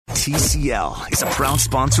TCL is a proud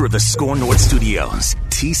sponsor of the Score North Studios.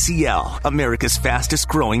 TCL, America's fastest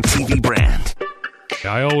growing TV brand.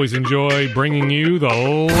 I always enjoy bringing you the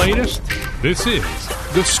latest. This is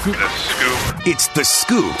The Scoop. The Scoop. It's The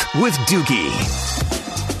Scoop with Doogie.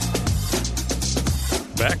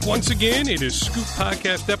 Back once again. It is Scoop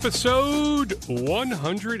Podcast episode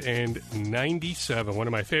 197. One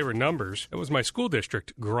of my favorite numbers. It was my school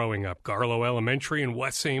district growing up. Garlow Elementary in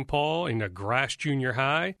West St. Paul, in Grass Junior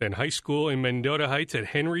High. Then high school in Mendota Heights at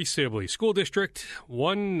Henry Sibley. School District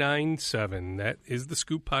 197. That is the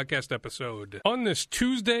Scoop Podcast episode. On this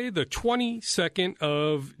Tuesday, the 22nd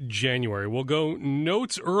of January, we'll go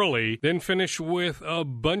notes early, then finish with a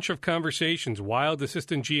bunch of conversations. Wild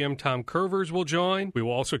Assistant GM Tom Kurvers will join. We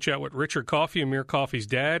will also chat with Richard Coffey, Amir Coffey's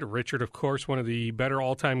dad. Richard, of course, one of the better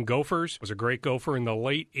all-time Gophers. Was a great Gopher in the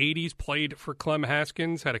late 80s. Played for Clem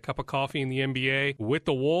Haskins. Had a cup of coffee in the NBA with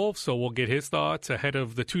the Wolves. So we'll get his thoughts ahead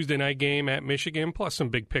of the Tuesday night game at Michigan, plus some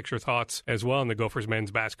big picture thoughts as well on the Gophers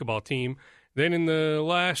men's basketball team. Then in the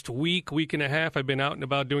last week and a half, I've been out and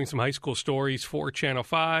about doing some high school stories for Channel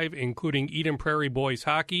 5, including Eden Prairie boys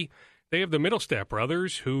hockey. They have the Middlestat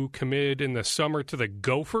brothers who committed in the summer to the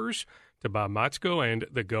Gophers, to Bob Motzko and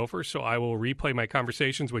the Gophers. So I will replay my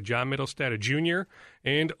conversations with John Middlestat, a junior,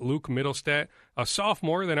 and Luke Middlestat, a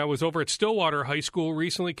sophomore. Then I was over at Stillwater High School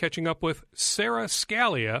recently catching up with Sarah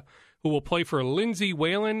Scalia, who will play for Lindsay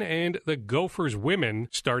Whalen and the Gophers women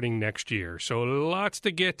starting next year. So lots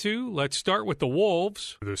to get to. Let's start with the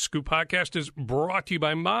Wolves. The Scoop Podcast is brought to you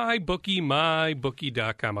by MyBookie,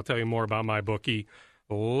 MyBookie.com. I'll tell you more about MyBookie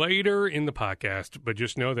later in the podcast, but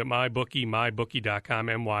just know that MyBookie, MyBookie.com,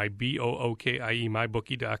 MyBookie,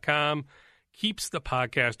 MyBookie.com, keeps the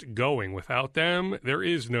podcast going. Without them, there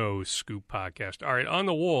is no Scoop Podcast. All right, on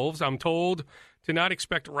the Wolves, I'm told to not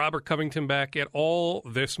expect Robert Covington back at all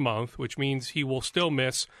this month, which means he will still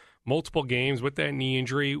miss multiple games with that knee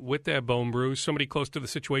injury, with that bone bruise. Somebody close to the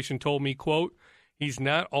situation told me, quote, he's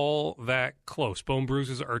not all that close. Bone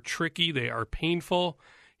bruises are tricky. They are painful.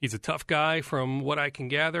 He's a tough guy from what I can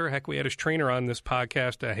gather. Heck, we had his trainer on this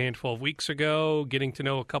podcast a handful of weeks ago, getting to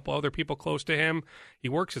know a couple other people close to him. He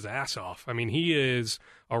works his ass off. I mean, he is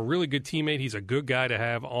a really good teammate. He's a good guy to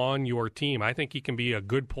have on your team. I think he can be a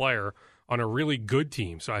good player on a really good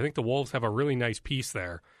team. So I think the Wolves have a really nice piece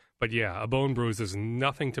there. But yeah, a bone bruise is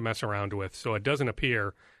nothing to mess around with. So it doesn't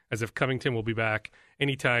appear as if Covington will be back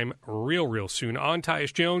anytime real soon. On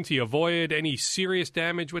Tyus Jones, he avoided any serious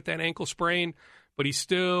damage with that ankle sprain, but he's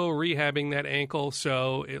still rehabbing that ankle,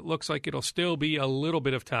 so it looks like it'll still be a little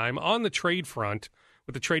bit of time. On the trade front,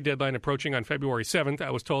 with the trade deadline approaching on February 7th,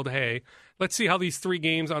 I was told, hey, let's see how these 3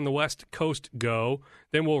 games on the West Coast go,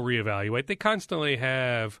 then we'll reevaluate. They constantly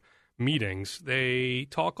have meetings. They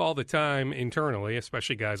talk all the time internally,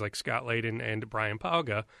 especially guys like Scott Layden and Brian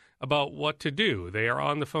Pauga, about what to do. They are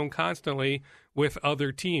on the phone constantly with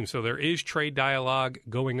other teams, so there is trade dialogue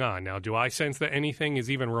going on. Now, do I sense that anything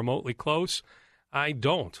is even remotely close? I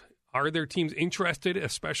don't. Are there teams interested,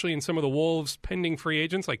 especially in some of the Wolves' pending free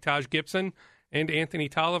agents like Taj Gibson and Anthony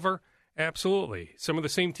Tolliver? Absolutely. Some of the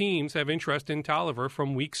same teams have interest in Tolliver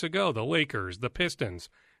from weeks ago. The Lakers, the Pistons,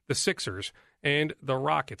 the Sixers, and the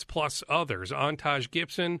Rockets, plus others. On Taj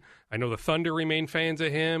Gibson, I know the Thunder remain fans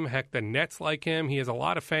of him. Heck, the Nets like him. He has a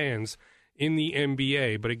lot of fans in the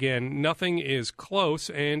NBA. But again, nothing is close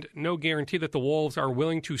and no guarantee that the Wolves are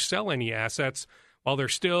willing to sell any assets while they're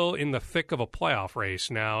still in the thick of a playoff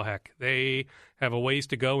race. Now, heck, they have a ways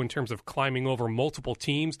to go in terms of climbing over multiple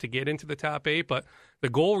teams to get into the top 8, but the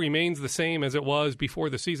goal remains the same as it was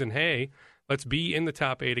before the season. Hey, let's be in the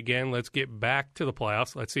top 8 again. Let's get back to the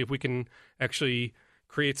playoffs. Let's see if we can actually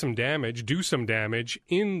create some damage, do some damage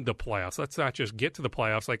in the playoffs. Let's not just get to the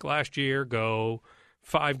playoffs like last year, go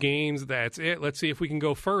 5 games, that's it. Let's see if we can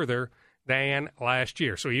go further than last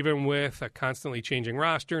year. So even with a constantly changing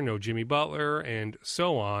roster, no Jimmy Butler, and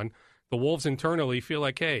so on, the Wolves internally feel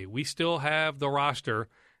like, hey, we still have the roster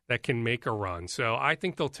that can make a run. So I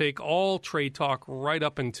think they'll take all trade talk right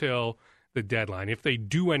up until the deadline. If they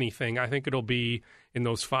do anything, I think it'll be in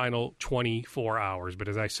those final 24 hours. But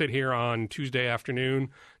as I sit here on Tuesday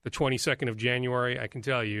afternoon, the 22nd of January, I can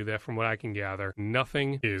tell you that from what I can gather,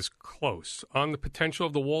 nothing is close. On the potential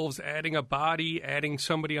of the Wolves adding a body, adding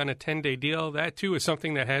somebody on a 10-day deal, that too is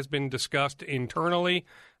something that has been discussed internally.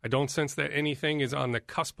 I don't sense that anything is on the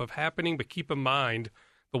cusp of happening, but keep in mind,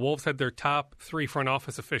 the Wolves had their top 3 front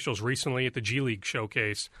office officials recently at the G League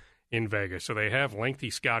showcase in Vegas. So they have lengthy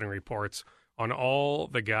scouting reports on all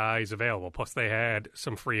the guys available. Plus, they had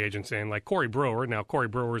some free agents in, like Corey Brewer. Now, Corey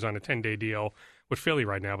Brewer's on a 10-day deal with Philly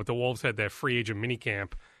right now, but the Wolves had that free agent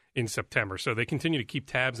minicamp in September. So they continue to keep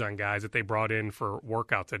tabs on guys that they brought in for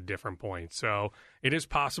workouts at different points. So it is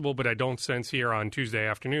possible, but I don't sense here on Tuesday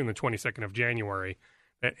afternoon, the 22nd of January,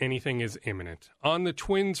 that anything is imminent. On the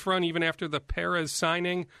Twins front, even after the Perez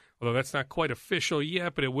signing, although that's not quite official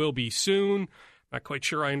yet, but it will be soon. Not quite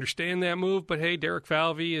sure I understand that move, but hey, Derek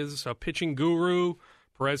Falvey is a pitching guru.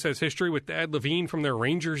 Perez has history with Thad Levine from their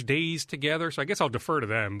Rangers days together, so I guess I'll defer to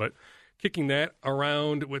them. But kicking that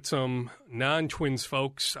around with some non-Twins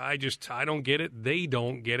folks, I don't get it. They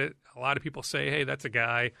don't get it. A lot of people say, hey, that's a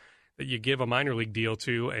guy that you give a minor league deal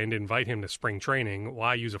to and invite him to spring training.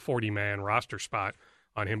 Why use a 40-man roster spot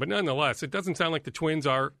on him? But nonetheless, it doesn't sound like the Twins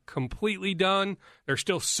are completely done. There's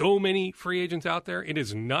still so many free agents out there. It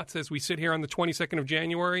is nuts as we sit here on the 22nd of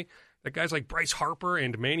January that guys like Bryce Harper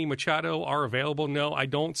and Manny Machado are available. No, I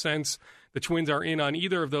don't sense the Twins are in on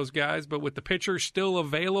either of those guys, but with the pitchers still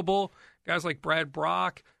available, guys like Brad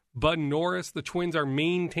Brock, Bud Norris, the Twins are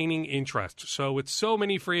maintaining interest. So with so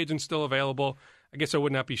many free agents still available, I guess I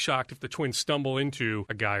would not be shocked if the Twins stumble into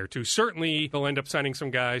a guy or two. Certainly, they'll end up signing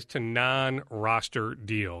some guys to non-roster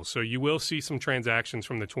deals. So you will see some transactions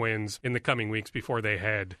from the Twins in the coming weeks before they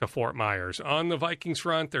head to Fort Myers. On the Vikings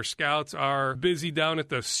front, their scouts are busy down at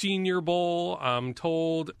the Senior Bowl. I'm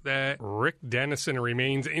told that Rick Dennison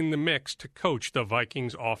remains in the mix to coach the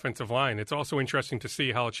Vikings offensive line. It's also interesting to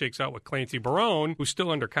see how it shakes out with Clancy Barone, who's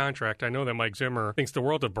still under contract. I know that Mike Zimmer thinks the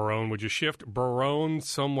world of Barone. Would you shift Barone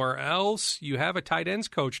somewhere else? You have a tight ends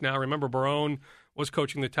coach now. Remember, Barone was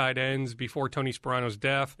coaching the tight ends before Tony Sperano's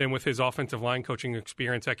death. And with his offensive line coaching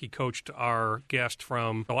experience, he coached our guest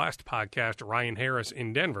from the last podcast, Ryan Harris,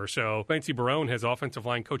 in Denver. So Clancy Barone has offensive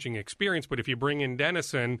line coaching experience. But if you bring in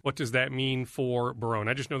Dennison, what does that mean for Barone?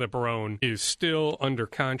 I just know that Barone is still under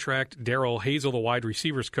contract. Darrell Hazel, the wide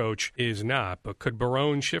receivers coach, is not. But could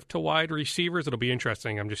Barone shift to wide receivers? It'll be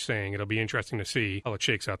interesting. I'm just saying it'll be interesting to see how it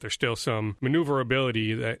shakes out. There's still some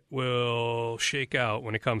maneuverability that will shake out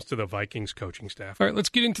when it comes to the Vikings coaching staff. All right, let's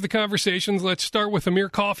get into the conversations. Let's start with Amir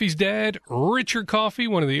Coffey's dad, Richard Coffey,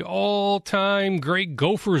 one of the all-time great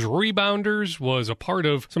Gophers rebounders, was a part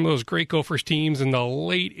of some of those great Gophers teams in the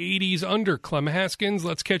late 80s under Clem Haskins.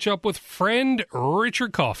 Let's catch up with friend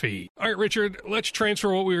Richard Coffey. All right, Richard, let's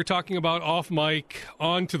transfer what we were talking about off mic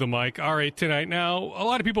onto the mic. All right, tonight. Now, a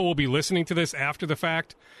lot of people will be listening to this after the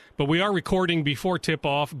fact, but we are recording before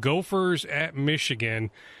tip-off. Gophers at Michigan.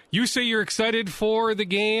 You say you're excited for the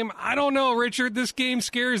game. I don't know, Richard. This game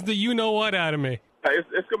scares the you-know-what out of me.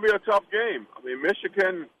 It's going to be a tough game. I mean,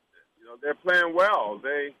 Michigan, they're playing well.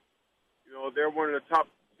 They're one of the top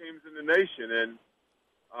teams in the nation,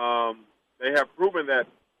 and they have proven that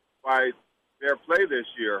by their play this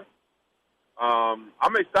year.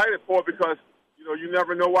 I'm excited for it because, you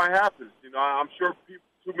never know what happens. I'm sure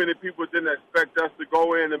too many people didn't expect us to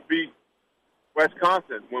go in and beat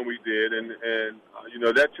Wisconsin when we did, and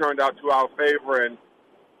that turned out to our favor. And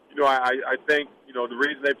I think the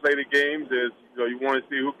reason they play the games is you want to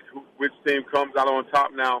see which team comes out on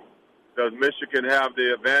top. Now, does Michigan have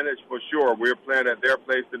the advantage? For sure. We're playing at their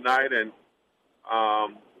place tonight, and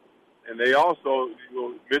they also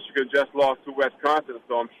Michigan just lost to Wisconsin,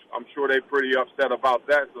 so I'm sure they're pretty upset about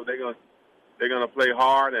that. So they're gonna play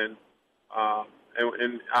hard, and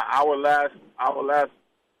our last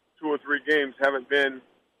 2 or 3 games haven't been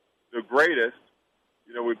the greatest.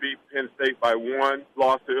 We beat Penn State by 1,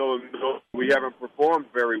 lost to Illinois. We haven't performed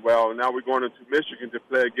very well, and now we're going into Michigan to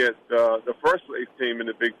play against the first-place team in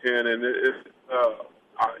the Big Ten. And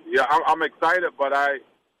I'm excited, but I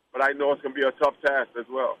know it's going to be a tough task as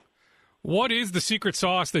well. What is the secret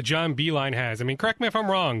sauce that John Beilein has? I mean, correct me if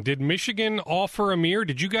I'm wrong. Did Michigan offer Amir?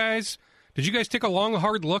 Did you guys take a long,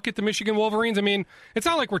 hard look at the Michigan Wolverines? I mean, it's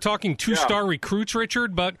not like we're talking two-star recruits,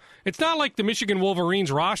 Richard, but it's not like the Michigan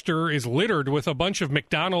Wolverines roster is littered with a bunch of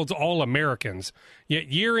McDonald's All-Americans. Yet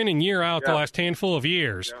year in and year out, the last handful of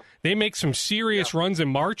years, they make some serious runs in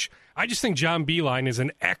March. I just think John Beilein is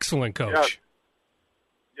an excellent coach.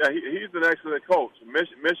 Yeah, he's an excellent coach.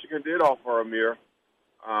 Michigan did offer Amir.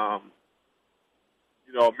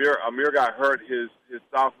 Amir got hurt his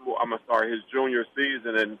junior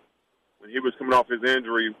season, and when he was coming off his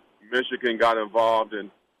injury, Michigan got involved,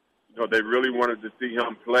 and they really wanted to see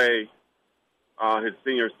him play his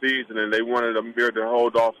senior season, and they wanted Amir to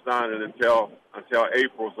hold off signing until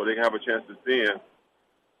April, so they can have a chance to see him.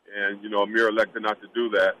 And Amir elected not to do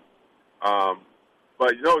that.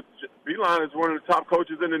 But Beilein is one of the top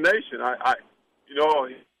coaches in the nation.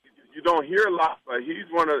 You don't hear a lot, but he's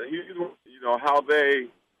how they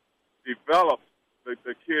develop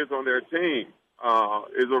the kids on their team.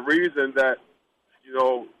 Is a reason that,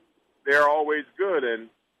 they're always good, and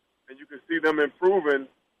you can see them improving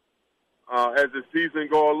as the season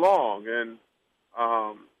go along, and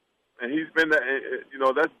he's been that.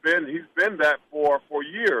 He's been that for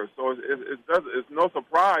years. So it's no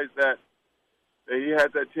surprise that he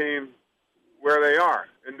has that team where they are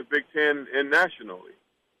in the Big Ten and nationally.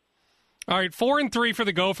 All right, 4-3 for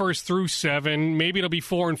the Gophers through 7. Maybe it'll be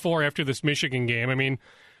 4-4 after this Michigan game. I mean,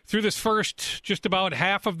 through this first just about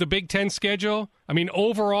half of the Big Ten schedule, I mean,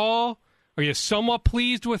 overall, are you somewhat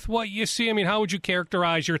pleased with what you see? I mean, how would you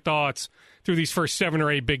characterize your thoughts through these first 7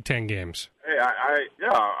 or 8 Big Ten games? Hey,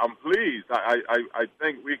 I'm pleased. I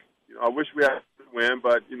think I wish we had to win,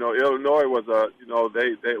 but Illinois was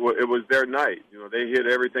it was their night. They hit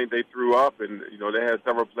everything they threw up, and they had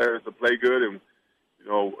several players to play good, and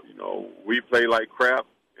we play like crap,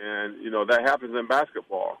 and that happens in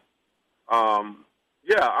basketball.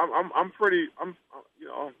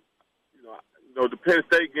 The Penn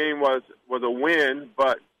State game was a win,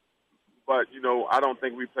 but I don't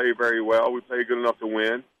think we played very well. We played good enough to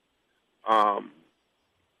win.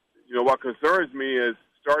 What concerns me is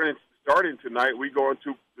starting tonight, we go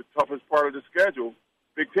into the toughest part of the schedule,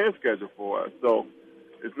 Big Ten schedule for us. So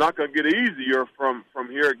it's not going to get easier from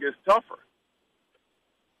here. It gets tougher.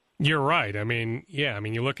 You're right. I mean,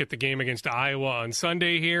 you look at the game against Iowa on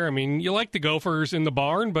Sunday here. I mean, you like the Gophers in the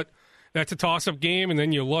barn, but that's a toss-up game. And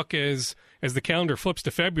then you look as the calendar flips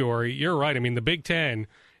to February. You're right. I mean, the Big Ten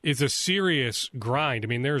is a serious grind. I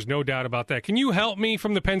mean, there's no doubt about that. Can you help me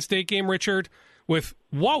from the Penn State game, Richard, with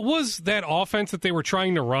what was that offense that they were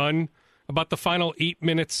trying to run about the final 8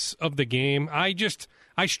 minutes of the game? I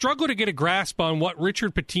struggle to get a grasp on what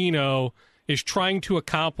Richard Pitino is trying to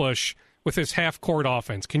accomplish with his half-court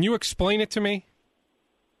offense. Can you explain it to me?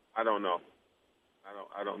 I don't know.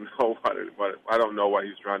 I don't know I don't know what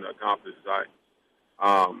he's trying to accomplish.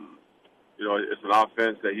 It's an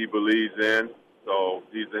offense that he believes in. So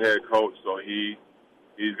he's the head coach. So he's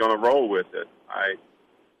going to roll with it.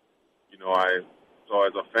 So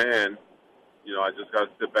as a fan, I just got to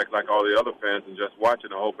sit back like all the other fans and just watch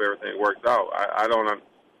it and hope everything works out. I don't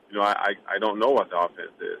know what the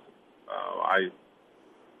offense is.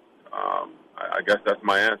 I guess that's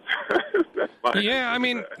my answer. I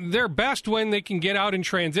mean, they're best when they can get out in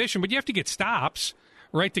transition, but you have to get stops,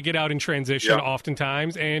 right, to get out in transition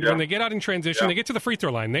oftentimes. And when they get out in transition, they get to the free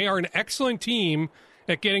throw line. They are an excellent team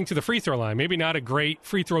at getting to the free throw line. Maybe not a great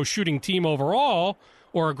free throw shooting team overall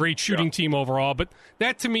or a great shooting team overall, but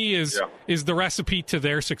that to me is the recipe to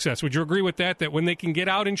their success. Would you agree with that, that when they can get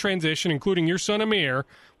out in transition, including your son Amir,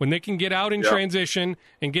 when they can get out in transition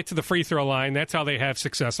and get to the free throw line, that's how they have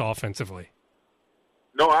success offensively?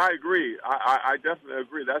 No, I agree. I definitely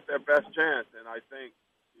agree. That's their best chance, and I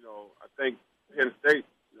think Penn State,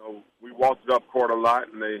 we waltzed it up court a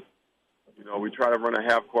lot, and they, we try to run a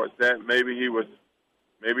half court set. Maybe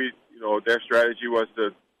their strategy was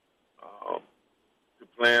to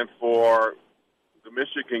plan for the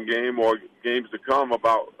Michigan game or games to come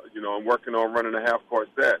about, working on running a half court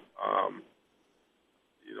set.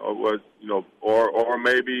 It was, or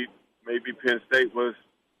maybe Penn State was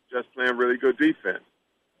just playing really good defense.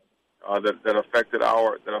 That affected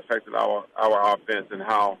our offense and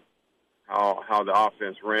how the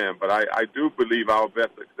offense ran. But I do believe our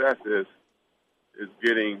best success is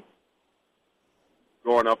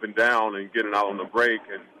going up and down and getting out on the break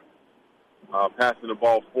and passing the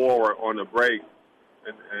ball forward on the break.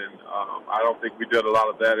 And I don't think we did a lot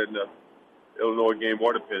of that in the Illinois game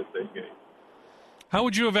or the Penn State game. How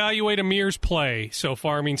would you evaluate Amir's play so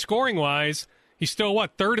far? I mean, scoring-wise, he's still,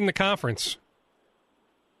 third in the conference?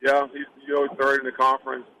 Yeah, he's third in the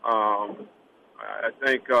conference. I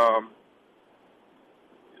think I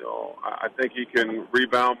think he can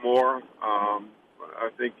rebound more. I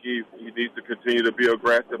think he needs to continue to be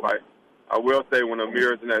aggressive. I will say when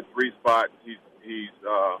Amir is in that 3 spot, he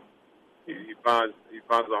finds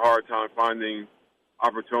a hard time finding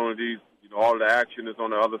opportunities. All the action is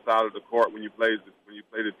on the other side of the court when you play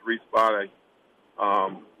the 3 spot. I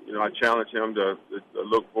challenge him to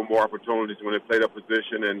look for more opportunities when they play that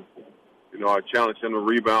position, and I challenge him to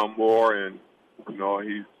rebound more. And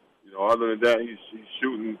he's other than that, he's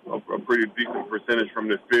shooting a pretty decent percentage from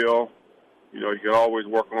the field. You can always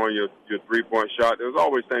work on your 3-point shot. There's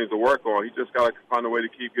always things to work on. He just got to find a way to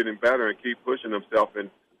keep getting better and keep pushing himself and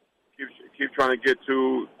keep trying to get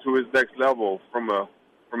to his next level from an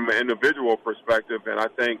individual perspective. And I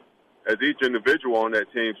think as each individual on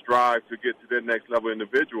that team strive to get to their next level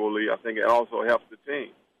individually, I think it also helps the team.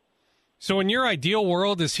 So in your ideal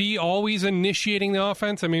world, is he always initiating the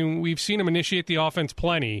offense? I mean, we've seen him initiate the offense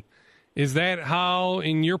plenty. Is that how,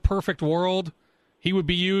 in your perfect world, he would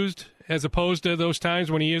be used as opposed to those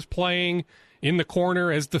times when he is playing in the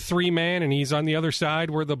corner as the 3-man, and he's on the other side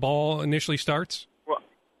where the ball initially starts?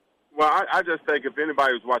 Well, I just think if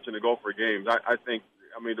anybody was watching the Gopher games, I think,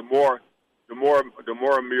 I mean, the more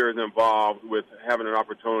Amir is involved with having an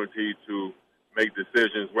opportunity to make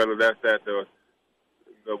decisions, whether that's at the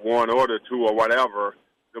 1 or the 2 or whatever,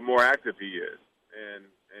 the more active he is. And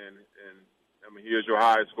I mean, he is your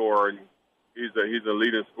highest scorer, and he's the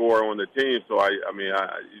leading scorer on the team. So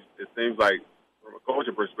it seems like from a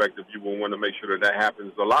coaching perspective, you will want to make sure that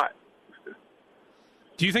happens a lot.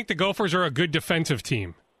 Do you think the Gophers are a good defensive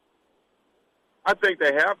team? I think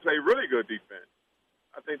they have played really good defense.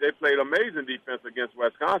 I think they played amazing defense against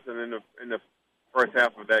Wisconsin in the first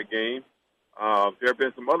half of that game. There have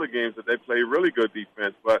been some other games that they played really good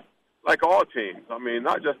defense, but like all teams, I mean,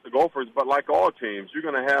 not just the Gophers, but like all teams, you're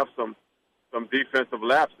going to have some defensive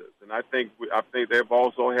lapses, and I think they've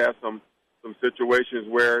also had some situations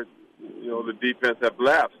where the defense have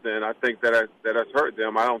lapsed, and I think that has hurt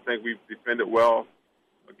them. I don't think we've defended well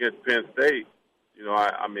against Penn State.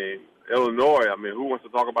 I mean, Illinois, I mean, who wants to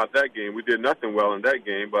talk about that game? We did nothing well in that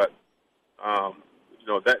game, but,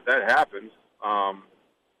 that happens.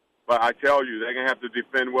 But I tell you, they're going to have to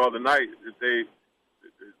defend well tonight if they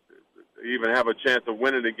even have a chance of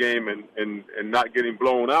winning the game and not getting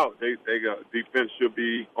blown out. Defense should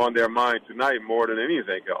be on their mind tonight more than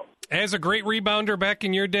anything else. As a great rebounder back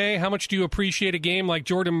in your day, how much do you appreciate a game like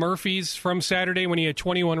Jordan Murphy's from Saturday when he had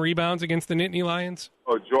 21 rebounds against the Nittany Lions?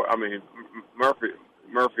 Oh, Murphy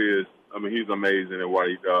is, he's amazing at what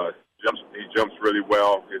he does. He jumps really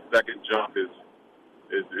well. His second jump is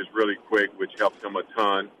really quick, which helps him a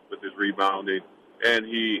ton with his rebounding. And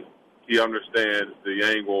he understands the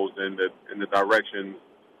angles and the direction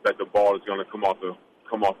that the ball is going to come off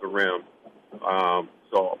the rim.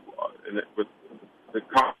 With the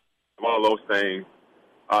all those things,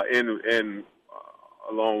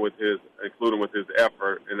 along with including with his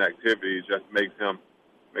effort and activities, just makes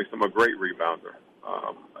him a great rebounder.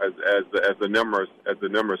 As the numbers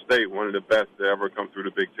state, one of the best to ever come through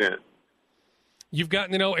the Big Ten. You've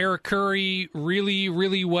gotten to know Eric Curry really,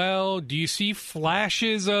 really well. Do you see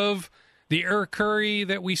flashes of the Eric Curry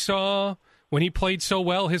that we saw when he played so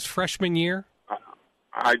well his freshman year?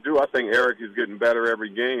 I do. I think Eric is getting better every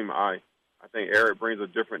game. I think Eric brings a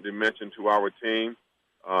different dimension to our team.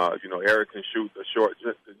 Eric can shoot the short,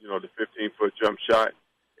 the 15-foot jump shot.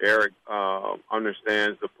 Eric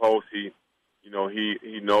understands the post. He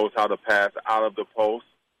knows how to pass out of the post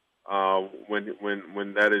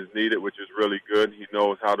when that is needed, which is really good. He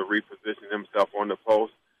knows how to reposition himself on the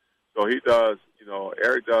post. So he does.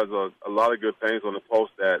 Eric does a lot of good things on the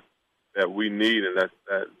post that we need, and that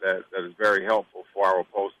is very helpful for our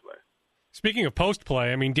post play. Speaking of post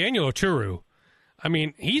play, Daniel Oturu,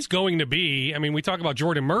 he's going to be, we talk about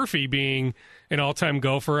Jordan Murphy being an all-time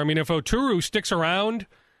Gopher. If Oturu sticks around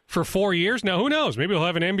for 4 years, now who knows? Maybe he'll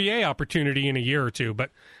have an NBA opportunity in a year or two. But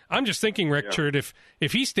I'm just thinking, Richard, if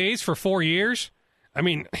he stays for 4 years,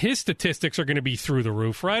 his statistics are going to be through the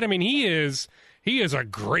roof, right? He is a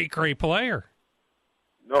great, great player.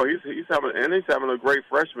 No, he's having a great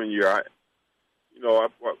freshman year. I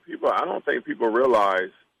don't think people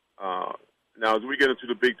realize. Now, as we get into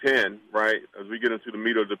the Big Ten, right? As we get into the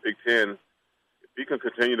meat of the Big Ten, if he can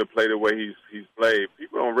continue to play the way he's played,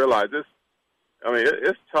 people don't realize this.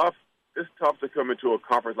 It's tough. It's tough to come into a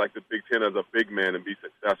conference like the Big Ten as a big man and be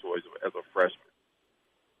successful as a freshman.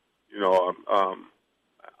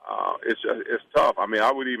 It's tough.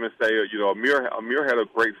 I would even say, Amir had a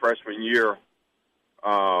great freshman year.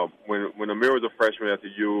 When Amir was a freshman at the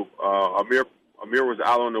U, Amir was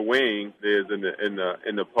out on the wing. Is in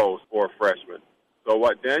the post for a freshman. So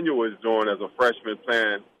what Daniel is doing as a freshman,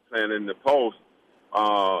 playing in the post,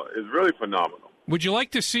 is really phenomenal. Would you like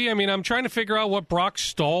to see? I'm trying to figure out what Brock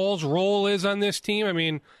Stahl's role is on this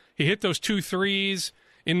team. He hit those 2 threes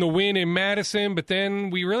in the win in Madison, but then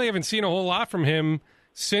we really haven't seen a whole lot from him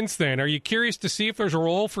since then. Are you curious to see if there's a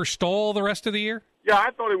role for Stahl the rest of the year? Yeah,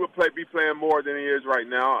 I thought he would be playing more than he is right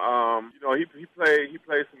now. He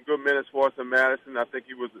played some good minutes for us in Madison. I think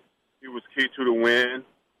he was key to the win.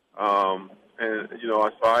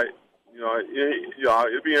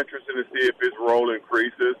 It'd be interesting to see if his role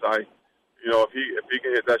increases. If he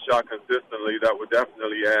can hit that shot consistently, that would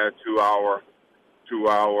definitely add to our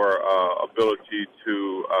ability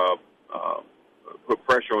to put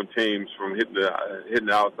pressure on teams from hitting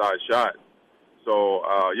the outside shot. So,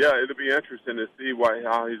 it'll be interesting to see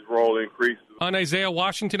how his role increases. On Isaiah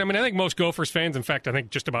Washington, I think most Gophers fans, in fact, I think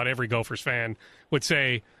just about every Gophers fan would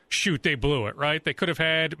say, shoot, they blew it, right? They could have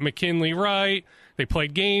had McKinley right. They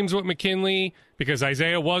played games with McKinley because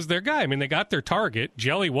Isaiah was their guy. They got their target.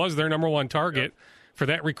 Jelly was their number one target. Yep. for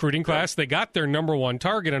that recruiting class. They got their number one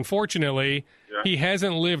target. Unfortunately, he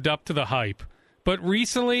hasn't lived up to the hype. But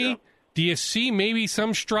recently, do you see maybe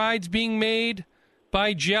some strides being made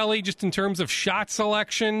by Jelly just in terms of shot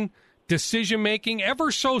selection, decision-making,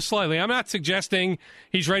 ever so slightly? I'm not suggesting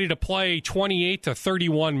he's ready to play 28 to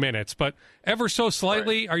 31 minutes, but ever so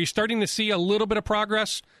slightly, are you starting to see a little bit of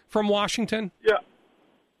progress from Washington?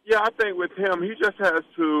 Yeah, I think with him, he just has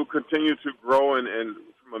to continue to grow, and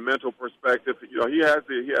from a mental perspective, he has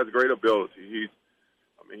great ability.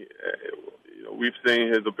 We've seen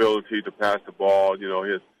his ability to pass the ball.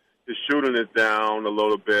 His shooting is down a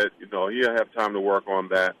little bit. He'll have time to work on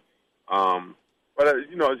that. But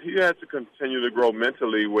he has to continue to grow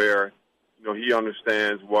mentally, where he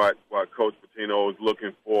understands what Coach Pitino is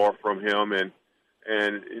looking for from him, and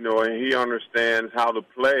he understands how to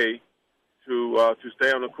play to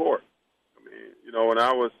stay on the court. When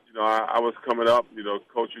I was coming up,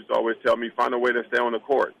 Coach used to always tell me, find a way to stay on the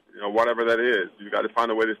court. Whatever that is, you got to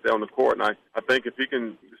find a way to stay on the court. And I think if he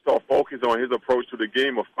can start focusing on his approach to the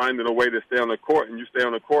game of finding a way to stay on the court, and you stay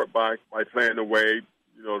on the court by playing the way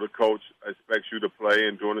the coach expects you to play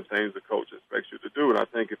and doing the things the coach expects you to do. And I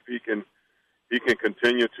think if he can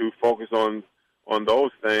continue to focus on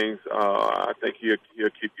those things, I think he'll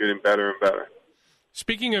keep getting better and better.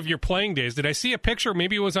 Speaking of your playing days, did I see a picture?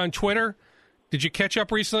 Maybe it was on Twitter. Did you catch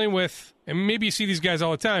up recently with, and maybe you see these guys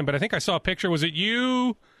all the time, but I think I saw a picture. Was it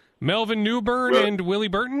you, Melvin Newbern, and Willie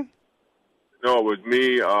Burton? No, it was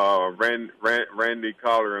me, Randy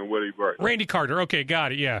Carter, and Willie Burton. Randy Carter. Okay,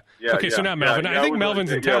 got it. Yeah. So not Melvin. I think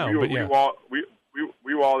Melvin's in town. We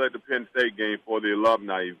were all at the Penn State game for the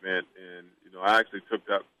alumni event, and I actually took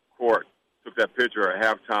that picture at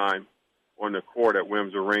halftime on the court at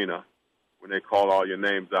Wims Arena when they call all your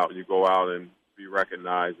names out and you go out and be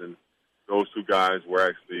recognized. And those two guys were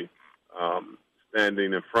actually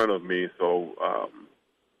standing in front of me. So,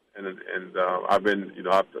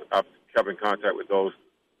 I've kept in contact with those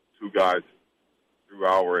two guys through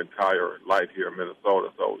our entire life here in Minnesota.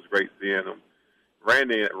 So it was great seeing them.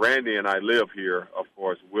 Randy and I live here, of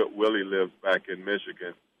course. Willie lives back in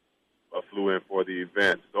Michigan, flew in for the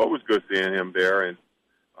event. So it was good seeing him there and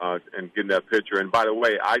getting that picture. And by the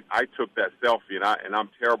way, I took that selfie, and I'm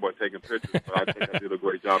terrible at taking pictures, but I think I did a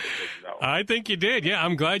great job of taking that one. I think you did. Yeah,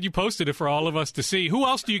 I'm glad you posted it for all of us to see. Who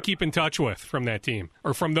else do you keep in touch with from that team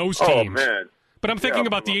or from those teams? Oh, man. But I'm thinking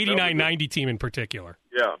about the 89-90 team in particular.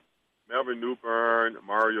 Yeah. Melvin Newbern,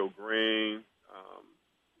 Mario Green,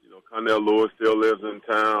 Connell Lewis still lives in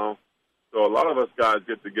town. So a lot of us guys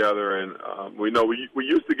get together, and we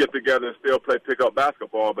used to get together and still play pickup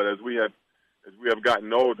basketball, but as we have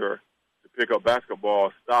gotten older, the pickup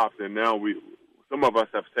basketball stopped, and now some of us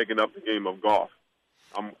have taken up the game of golf.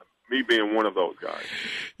 Me being one of those guys.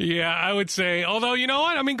 Yeah, I would say, although, you know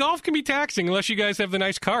what? I mean, golf can be taxing unless you guys have the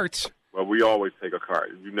nice carts. Well, we always take a cart.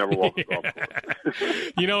 You never walk a golf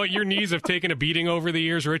course. You know what? Your knees have taken a beating over the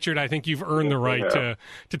years, Richard. I think you've earned the right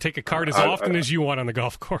to take a cart as often as you want on the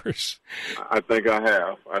golf course. I think I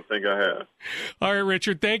have. All right,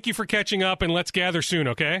 Richard, thank you for catching up, and let's gather soon,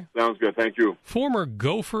 okay? Sounds good. Thank you. Former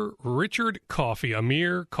Gopher Richard Coffey,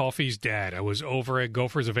 Amir Coffey's dad. I was over at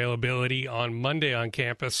Gophers Availability on Monday on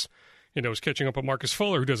campus, and I was catching up with Marcus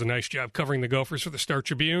Fuller, who does a nice job covering the Gophers for the Star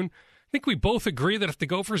Tribune. I think we both agree that if the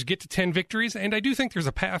Gophers get to 10 victories, and I do think there's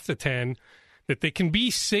a path to 10, that they can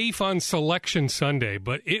be safe on Selection Sunday,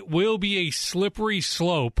 but it will be a slippery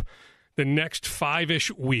slope the next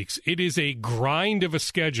 5-ish weeks. It is a grind of a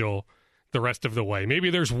schedule the rest of the way. Maybe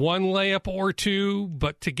there's one layup or two,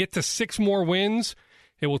 but to get to 6 more wins,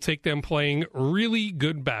 it will take them playing really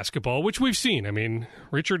good basketball, which we've seen. I mean,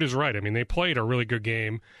 Richard is right. I mean, they played a really good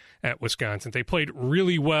game at Wisconsin. They played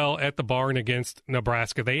really well at the barn against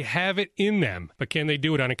Nebraska. They have it in them, but can they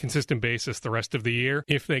do it on a consistent basis the rest of the year?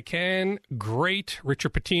 If they can, great.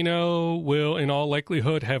 Richard Pitino will, in all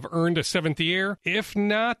likelihood, have earned a 7th year. If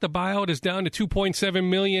not, the buyout is down to $2.7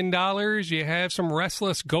 million. You have some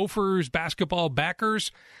restless Gophers basketball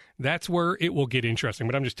backers. That's where it will get interesting.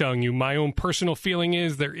 But I'm just telling you, my own personal feeling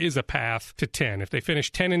is there is a path to 10. If they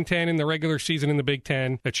finish 10-10 in the regular season in the Big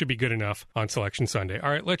Ten, that should be good enough on Selection Sunday.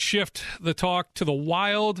 All right, let's shift the talk to the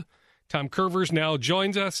Wild. Tom Kurvers now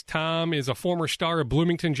joins us. Tom is a former star of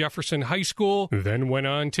Bloomington Jefferson High School, then went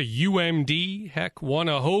on to UMD. Heck, won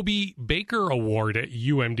a Hobie Baker Award at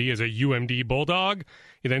UMD as a UMD Bulldog.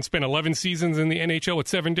 He then spent 11 seasons in the NHL with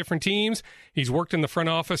 7 different teams. He's worked in the front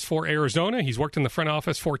office for Arizona. He's worked in the front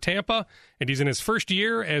office for Tampa. And he's in his first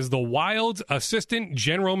year as the Wild's assistant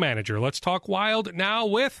general manager. Let's talk Wild now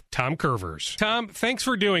with Tom Kurvers. Tom, thanks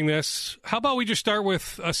for doing this. How about we just start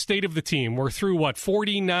with a state of the team? We're through,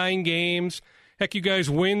 49 games? Heck, you guys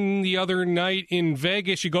win the other night in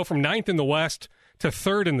Vegas. You go from 9th in the West to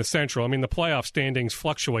 3rd in the Central. I mean, the playoff standings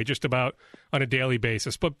fluctuate just about on a daily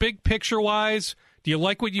basis. But big picture-wise, do you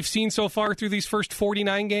like what you've seen so far through these first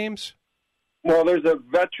 49 games? Well, there's a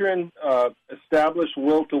veteran, established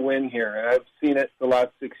will to win here. And I've seen it the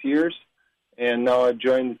last 6 years, and now I've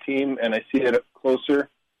joined the team, and I see it closer.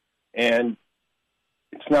 And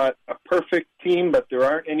it's not a perfect team, but there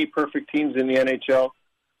aren't any perfect teams in the NHL.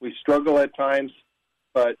 We struggle at times,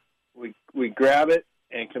 but we grab it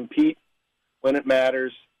and compete when it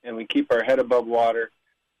matters, and we keep our head above water.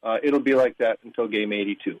 It'll be like that until game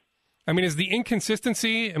 82. I mean, is the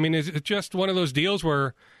inconsistency, is it just one of those deals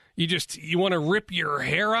where you want to rip your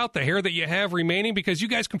hair out, the hair that you have remaining? Because you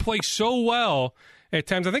guys can play so well at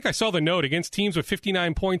times. I think I saw the note against teams with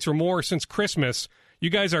 59 points or more since Christmas. You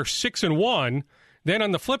guys are 6-1. Then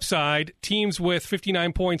on the flip side, teams with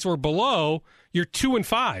 59 points or below, you're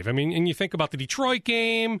 2-5. And you think about the Detroit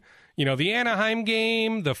game, the Anaheim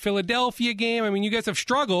game, the Philadelphia game. You guys have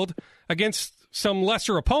struggled against some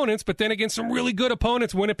lesser opponents, but then against some really good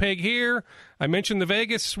opponents. Winnipeg here. I mentioned the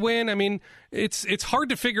Vegas win. It's hard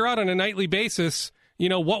to figure out on a nightly basis,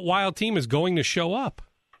 what Wild team is going to show up.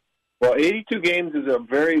 Well, 82 games is a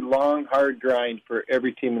very long, hard grind for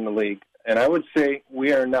every team in the league. And I would say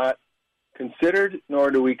we are not considered, nor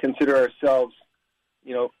do we consider ourselves,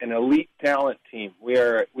 an elite talent team. We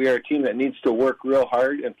are a team that needs to work real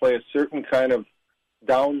hard and play a certain kind of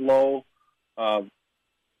down low,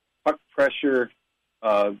 puck pressure,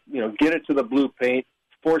 get it to the blue paint,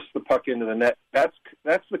 force the puck into the net. That's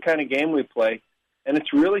the kind of game we play, and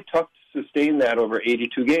it's really tough to sustain that over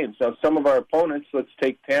 82 games. Now, some of our opponents, let's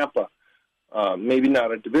take Tampa, maybe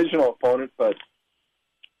not a divisional opponent, but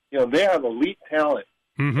they have elite talent,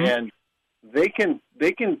 and they can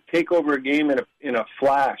take over a game in a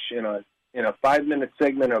flash, in a 5-minute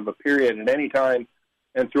segment of a period at any time,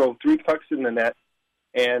 and throw 3 pucks in the net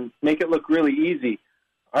and make it look really easy.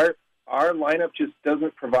 Our lineup just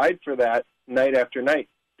doesn't provide for that night after night.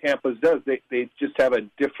 Tampa's does. They just have a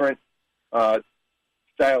different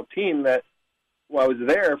style team that was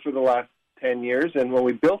there for the last 10 years. And when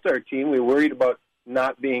we built our team, we worried about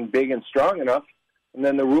not being big and strong enough. And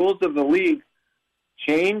then the rules of the league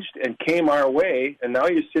changed and came our way. And now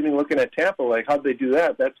you're sitting looking at Tampa like, how'd they do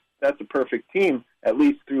that? That's a perfect team, at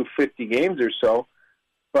least through 50 games or so.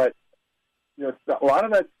 But a lot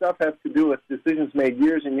of that stuff has to do with decisions made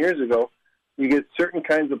years and years ago. You get certain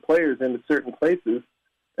kinds of players into certain places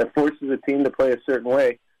that forces a team to play a certain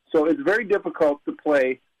way. So it's very difficult to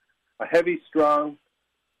play a heavy, strong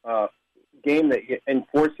game and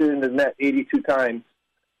force it into the net 82 times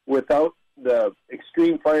without the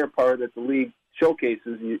extreme firepower that the league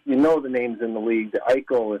showcases. You know the names in the league, the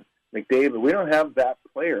Eichel and McDavid. We don't have that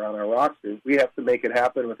player on our roster. We have to make it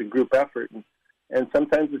happen with a group effort, and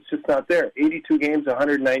sometimes it's just not there. 82 games,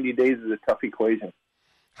 190 days is a tough equation.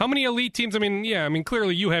 How many elite teams?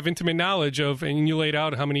 Clearly you have intimate knowledge of, and you laid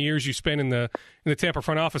out how many years you spent in the Tampa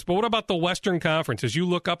front office. But what about the Western Conference? As you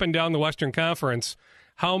look up and down the Western Conference,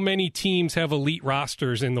 how many teams have elite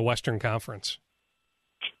rosters in the Western Conference?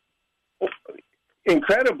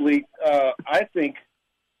 Incredibly, I think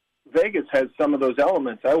Vegas has some of those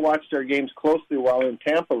elements. I watched our games closely while in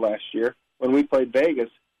Tampa last year when we played Vegas,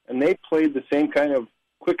 and they played the same kind of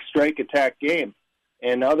quick strike attack game.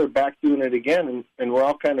 And now they're back doing it again, and we're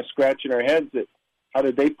all kind of scratching our heads at how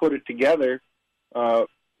did they put it together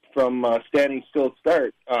from standing still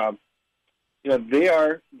start. They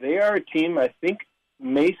are a team I think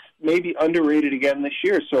may be underrated again this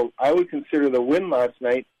year. So I would consider the win last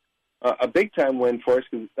night a big time win for us,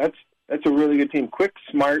 because that's a really good team. Quick,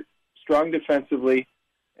 smart, strong defensively,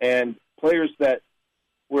 and players that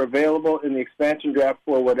were available in the expansion draft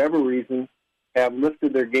for whatever reason have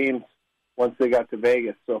lifted their games once they got to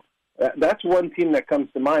Vegas. So that's one team that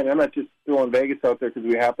comes to mind. I'm not just throwing Vegas out there because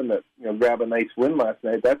we happened to grab a nice win last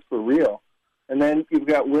night. That's for real. And then you've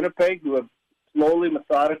got Winnipeg, who have slowly,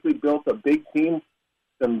 methodically built a big team,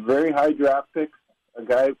 some very high draft picks, a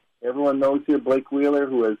guy everyone knows here, Blake Wheeler,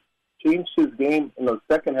 who has changed his game in the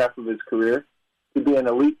second half of his career to be an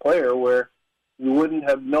elite player where you wouldn't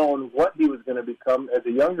have known what he was going to become as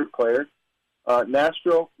a younger player.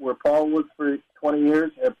 Nashville, where Paul was for 20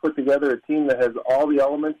 years, have put together a team that has all the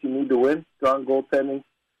elements you need to win: strong goaltending,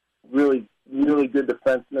 really, really good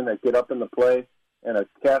defensemen that get up in the play, and a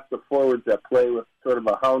cast of forwards that play with sort of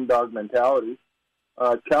a hound dog mentality.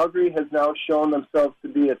 Calgary has now shown themselves to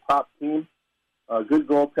be a top team, good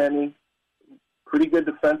goaltending, pretty good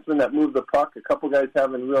defensemen that move the puck, a couple guys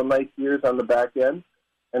having real nice years on the back end,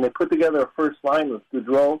 and they put together a first line with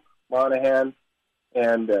Gaudreau, Monahan,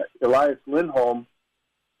 and Elias Lindholm,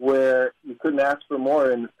 where you couldn't ask for more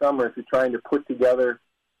in the summer if you're trying to put together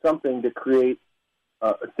something to create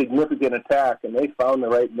a significant attack, and they found the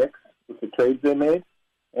right mix with the trades they made,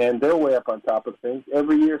 and they're way up on top of things.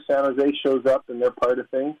 Every year San Jose shows up, and they're part of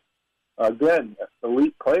things. Again,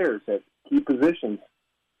 elite players at key positions,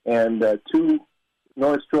 and 2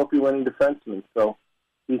 Norris Trophy winning defensemen. So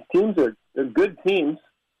these teams they're good teams,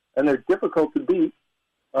 and they're difficult to beat.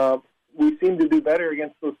 We seem to do better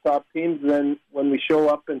against those top teams than when we show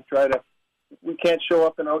up and we can't show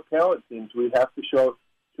up and out-talent teams. We have to show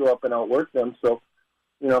up and outwork them. So,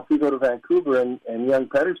 if we go to Vancouver and young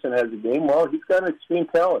Pettersson has a game, well, he's got an extreme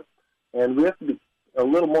talent. And we have to be a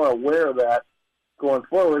little more aware of that going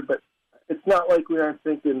forward. But it's not like we aren't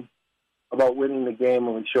thinking about winning the game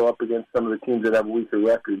when we show up against some of the teams that have weaker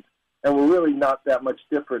records. And we're really not that much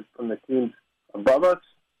different from the teams above us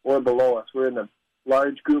or below us. We're in a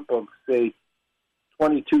large group of, say,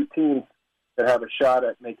 22 teams that have a shot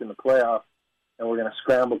at making the playoffs, and we're going to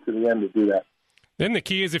scramble to the end to do that. Then the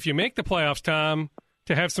key is if you make the playoffs, Tom,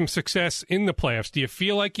 to have some success in the playoffs. Do you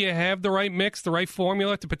feel like you have the right mix, the right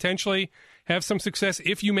formula to potentially have some success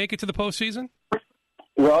if you make it to the postseason?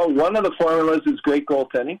 Well, one of the formulas is great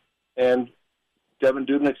goaltending, and Devin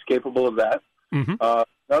Dubnyk's capable of that. Mm-hmm.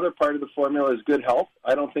 Another part of the formula is good health.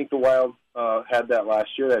 I don't think the Wild had that last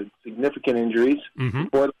year. They had significant injuries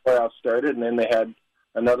before the playoffs started, and then they had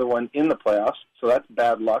another one in the playoffs, so that's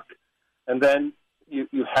bad luck. And then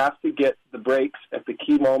you have to get the breaks at the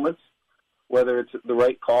key moments, whether it's the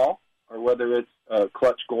right call or whether it's a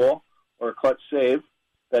clutch goal or a clutch save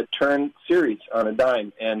that turn series on a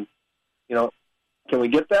dime. And, can we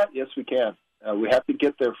get that? Yes, we can. We have to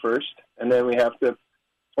get there first, and then we have to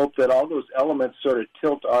hope that all those elements sort of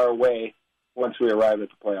tilt our way once we arrive at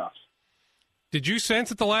the playoffs. Did you sense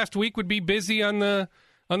that the last week would be busy on the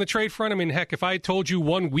trade front? I mean, heck, if I had told you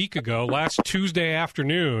 1 week ago, last Tuesday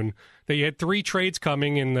afternoon, that you had 3 trades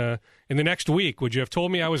coming in the next week, would you have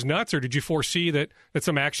told me I was nuts, or did you foresee that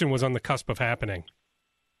some action was on the cusp of happening?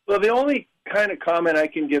 Well, the only kind of comment I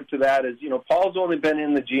can give to that is, Paul's only been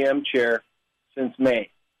in the GM chair since May.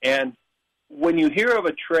 And when you hear of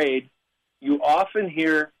a trade, you often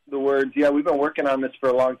hear the words, yeah, we've been working on this for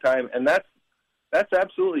a long time, and that's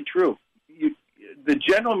absolutely true. The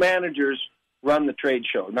general managers run the trade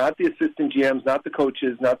show, not the assistant GMs, not the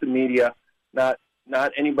coaches, not the media, not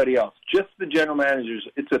anybody else, just the general managers.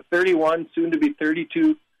 It's a 31, soon to be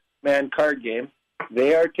 32-man card game.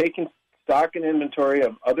 They are taking stock and inventory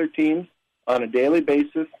of other teams on a daily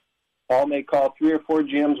basis. Paul may call 3 or 4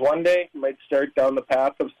 GMs one day, might start down the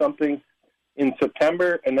path of something in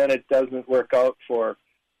September, and then it doesn't work out for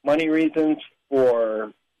money reasons,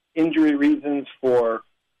 for injury reasons, for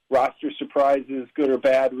roster surprises, good or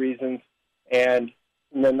bad reasons, and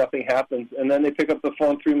then nothing happens. And then they pick up the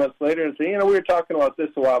phone 3 months later and say, we were talking about this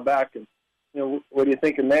a while back, and what are you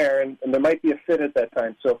thinking there? And there might be a fit at that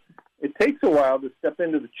time. So it takes a while to step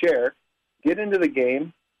into the chair, get into the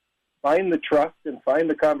game, find the trust, and find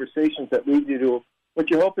the conversations that lead you to what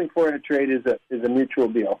you're hoping for in a trade is a mutual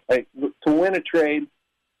deal. Like, to win a trade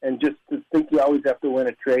and just to think you always have to win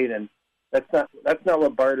a trade, and that's not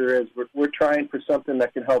what barter is. We're trying for something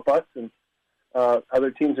that can help us, and other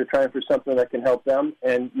teams are trying for something that can help them.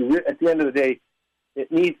 And at the end of the day, it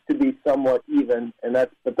needs to be somewhat even,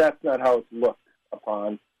 but that's not how it's looked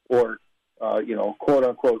upon or quote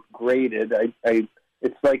unquote graded.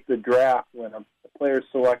 It's like the draft when a player is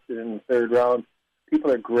selected in the 3rd round. People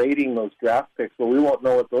are grading those draft picks, but we won't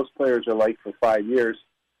know what those players are like for 5 years.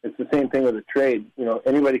 It's the same thing with a trade.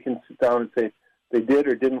 Anybody can sit down and say they did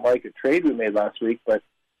or didn't like a trade we made last week, but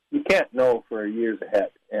you can't know for years ahead.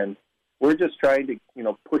 And we're just trying to,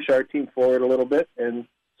 push our team forward a little bit, and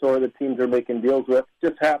so are the teams they're making deals with. It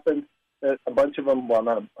just happened that a bunch of them,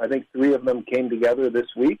 I think 3 of them came together this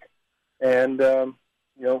week, and,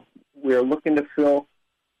 we're looking to fill,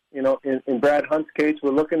 in Brad Hunt's case,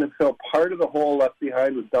 we're looking to fill part of the hole left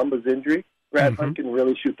behind with Dumba's injury. Brad Hunt can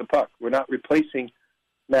really shoot the puck. We're not replacing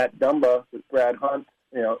Matt Dumba with Brad Hunt,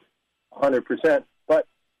 100%. But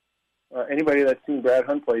anybody that's seen Brad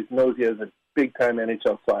Hunt play knows he has a big-time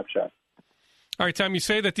NHL slap shot. All right, Tom, you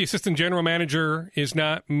say that the assistant general manager is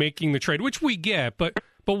not making the trade, which we get, but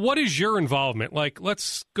what is your involvement? Like,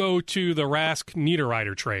 let's go to the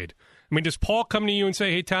Rask-Niederreiter trade. I mean, does Paul come to you and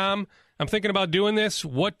say, hey, Tom, I'm thinking about doing this.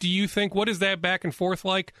 What do you think? What is that back and forth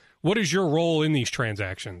like? What is your role in these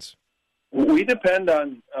transactions? We depend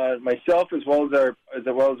on myself as well as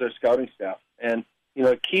our scouting staff, and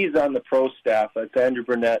keys on the pro staff. That's Andrew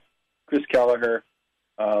Burnett, Chris Kelleher,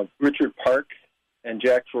 Richard Park, and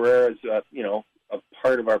Jack Ferreira is a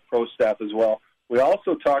part of our pro staff as well. We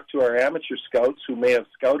also talk to our amateur scouts who may have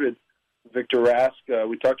scouted Victor Rask.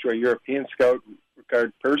 We talked to our European scout,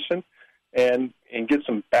 Ricard Person, and get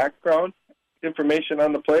some background information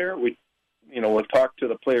on the player. We'll talk to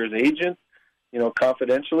the player's agent,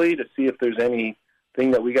 confidentially to see if there's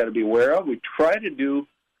anything that we got to be aware of. We try to do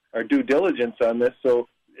our due diligence on this so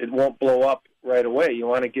it won't blow up right away. You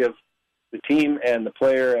want to give the team and the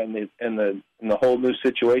player and the whole new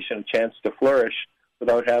situation a chance to flourish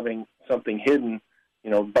without having something hidden,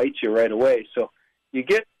 bite you right away. So you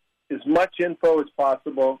get as much info as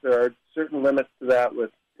possible. There are certain limits to that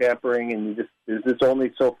with tampering, and there's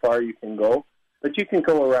only so far you can go. But you can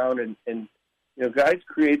go around and guys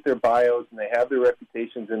create their bios and they have their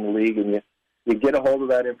reputations in the league, and you get a hold of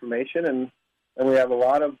that information. And we have a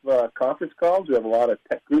lot of conference calls. We have a lot of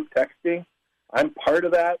group texting. I'm part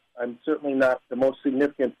of that. I'm certainly not the most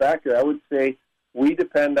significant factor. I would say we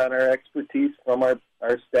depend on our expertise from our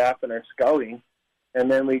staff and our scouting, and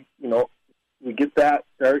then we get that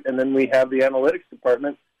start, and then we have the analytics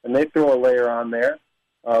department, and they throw a layer on there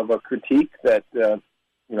of a critique that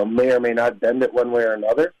may or may not bend it one way or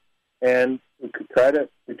another, and we try to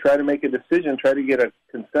make a decision, try to get a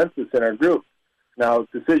consensus in our group. Now,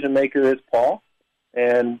 decision maker is Paul,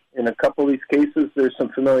 and in a couple of these cases, there's some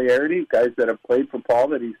familiarity. Guys that have played for Paul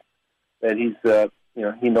that he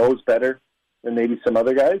knows better than maybe some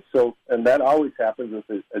other guys. So, and that always happens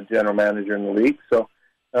with a general manager in the league. So,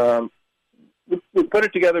 we put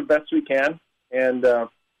it together best we can, and a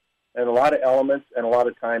lot of elements and a lot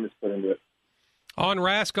of time is put into it. On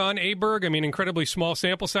Rask, on Aberg, incredibly small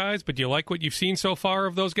sample size, but do you like what you've seen so far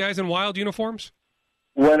of those guys in Wild uniforms?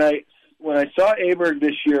 When I saw Aberg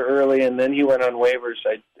this year early, and then he went on waivers,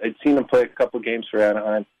 I'd seen him play a couple games for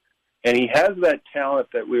Anaheim, and he has that talent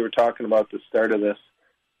that we were talking about at the start of this,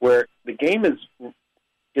 where the game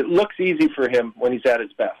it looks easy for him when he's at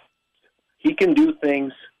his best. He can do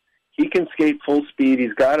things. He can skate full speed.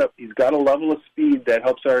 He's got a level of speed that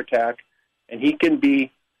helps our attack, and he can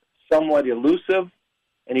be somewhat elusive,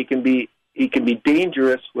 and he can be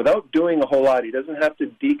dangerous without doing a whole lot. He doesn't have to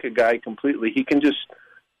deke a guy completely. He can just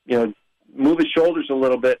move his shoulders a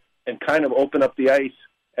little bit and kind of open up the ice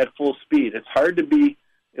at full speed. It's hard to be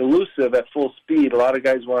elusive at full speed. A lot of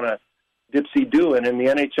guys want to dipsy-do, and in the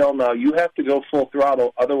NHL now, you have to go full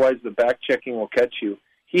throttle, otherwise the back-checking will catch you.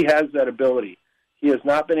 He has that ability. He has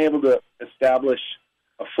not been able to establish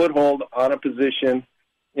a foothold on a position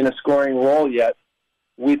in a scoring role yet.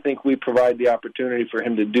 We think we provide the opportunity for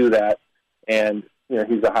him to do that, and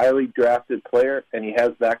he's a highly drafted player, and he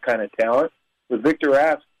has that kind of talent. With Victor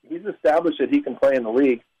Rask, he's established that he can play in the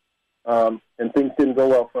league, and things didn't go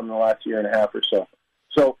well for him the last year and a half or so.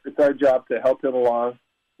 So it's our job to help him along.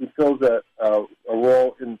 He fills a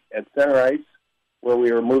role at center ice where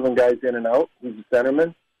we are moving guys in and out. He's a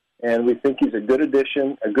centerman, and we think he's a good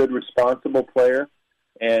addition, a good responsible player,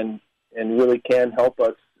 and really can help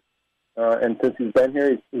us. And since he's been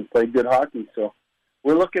here, he's played good hockey. So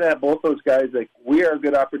we're looking at both those guys like we are a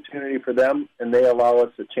good opportunity for them, and they allow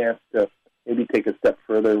us a chance to maybe take a step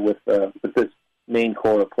further with this main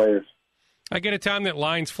core of players. I get it, Tom, that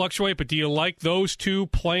lines fluctuate, but do you like those two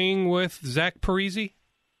playing with Zach Parise?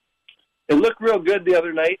 It looked real good the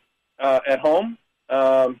other night at home.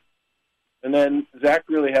 And then Zach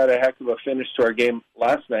really had a heck of a finish to our game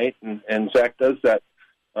last night, and Zach does that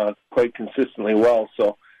quite consistently well.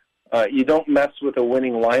 So you don't mess with a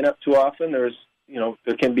winning lineup too often. There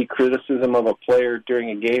can be criticism of a player during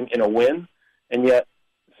a game in a win, and yet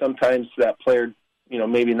sometimes that player,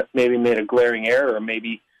 maybe made a glaring error, or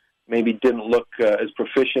maybe didn't look as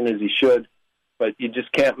proficient as he should. But you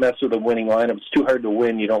just can't mess with a winning lineup. It's too hard to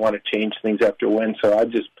win. You don't want to change things after a win. So I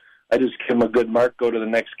just give him a good mark, go to the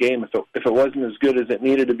next game. If it wasn't as good as it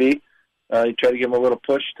needed to be, you try to give them a little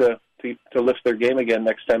push to lift their game again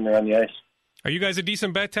next time they're on the ice. Are you guys a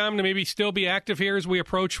decent bet, Tom, to maybe still be active here as we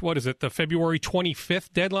approach, the February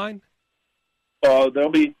 25th deadline? There'll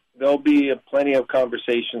be plenty of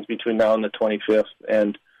conversations between now and the 25th,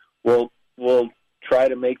 and we'll try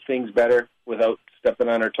to make things better without stepping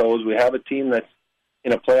on our toes. We have a team that's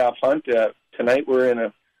in a playoff hunt. Tonight we're in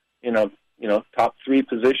a top 3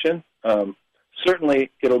 position.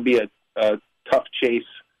 Certainly it'll be a tough chase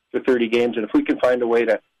for 30 games, and if we can find a way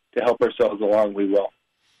to help ourselves along, we will.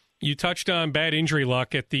 You touched on bad injury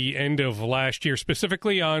luck at the end of last year,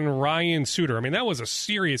 specifically on Ryan Suter. That was a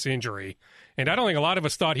serious injury, and I don't think a lot of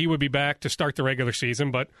us thought he would be back to start the regular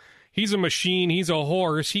season, but he's a machine, he's a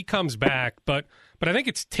horse, he comes back, but I think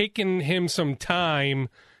it's taken him some time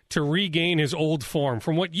to regain his old form.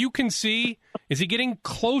 From what you can see, is he getting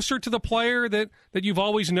closer to the player that you've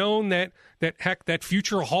always known, that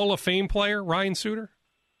future Hall of Fame player, Ryan Suter?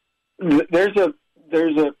 There's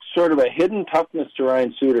there's a sort of a hidden toughness to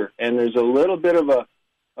Ryan Suter, and there's a little bit of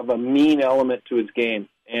a mean element to his game,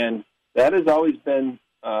 and that has always been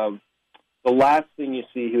the last thing you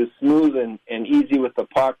see. He was smooth and easy with the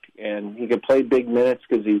puck, and he could play big minutes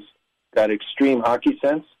because he's got extreme hockey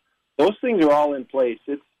sense. Those things are all in place.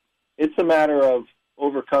 It's a matter of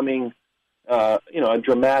overcoming, a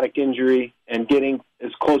dramatic injury and getting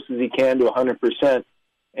as close as he can to 100%.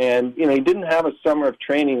 And he didn't have a summer of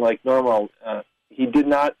training like normal. He did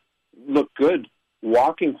not look good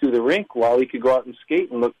walking through the rink while he could go out and skate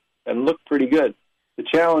and look pretty good. The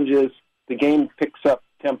challenge is the game picks up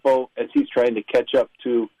tempo as he's trying to catch up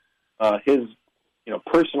to his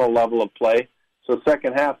personal level of play. So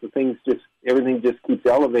second half, everything just keeps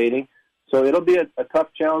elevating. So it'll be a tough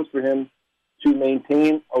challenge for him to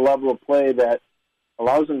maintain a level of play that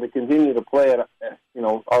allows him to continue to play at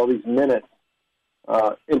all these minutes.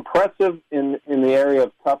 Impressive in the area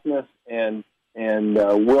of toughness and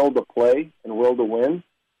will to play and will to win.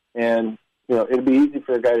 And it'd be easy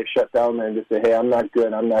for a guy to shut down there and just say, "Hey, I'm not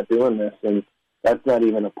good. I'm not doing this," and that's not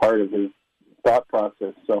even a part of his thought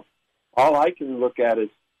process. So all I can look at is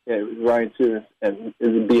Ryan Suter and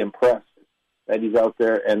be impressed that he's out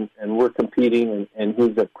there and we're competing and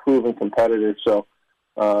he's a proven competitor. So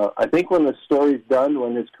I think when the story's done,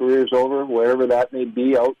 when his career's over, wherever that may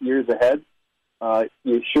be out years ahead,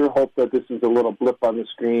 you sure hope that this is a little blip on the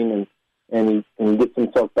screen and he gets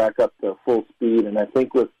himself back up to full speed. And I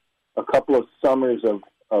think with a couple of summers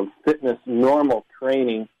of fitness, normal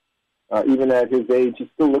training, even at his age, he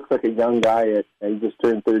still looks like a young guy. He just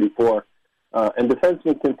turned 34. And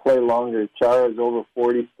defensemen can play longer. Chara is over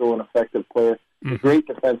 40, still an effective player. Mm-hmm. A great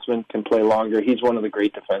defenseman can play longer. He's one of the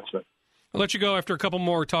great defensemen. I'll let you go after a couple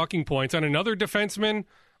more talking points. On another defenseman,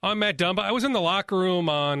 on Matt Dumba, I was in the locker room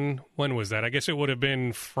on, when was that? I guess it would have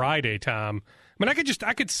been Friday, Tom. I mean,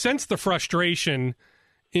 I could sense the frustration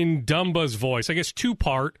in Dumba's voice. I guess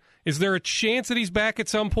two-part. Is there a chance that he's back at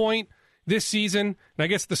some point this season? And I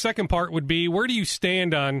guess the second part would be, where do you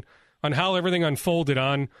stand on how everything unfolded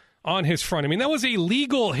on his front? I mean, that was a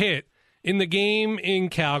legal hit in the game in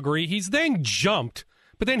Calgary. He's then jumped,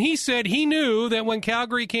 but then he said he knew that when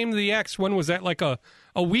Calgary came to the X, when was that, like a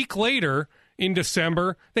week later in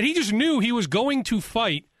December, that he just knew he was going to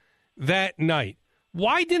fight that night.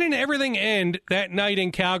 Why didn't everything end that night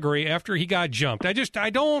in Calgary after he got jumped? I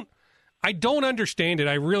don't understand it.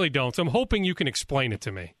 I really don't. So I'm hoping you can explain it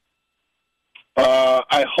to me.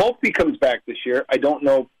 I hope he comes back this year. I don't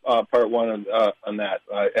know part one on that.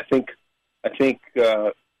 I think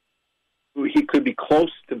he could be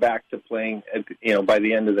close to back to playing, by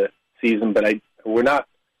the end of the season. But we're not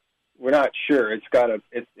sure. It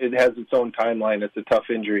has its own timeline. It's a tough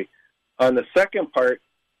injury. On the second part,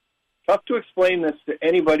 tough to explain this to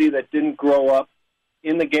anybody that didn't grow up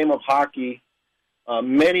in the game of hockey.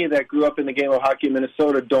 Many that grew up in the game of hockey in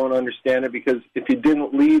Minnesota don't understand it, because if you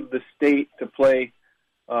didn't leave the state to play,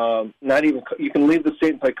 you can leave the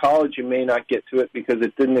state and play college, you may not get to it because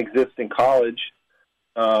it didn't exist in college.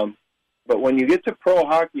 But when you get to pro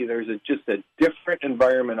hockey, there's just a different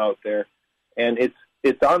environment out there, and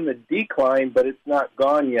it's on the decline, but it's not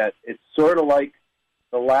gone yet. It's sort of like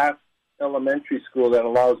the last elementary school that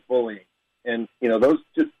allows bullying. And, those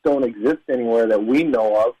just don't exist anywhere that we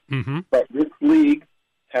know of. Mm-hmm. But this league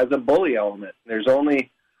has a bully element. There's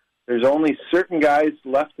only certain guys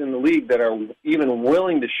left in the league that are even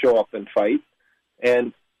willing to show up and fight.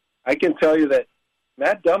 And I can tell you that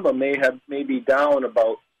Matt Dumba may be down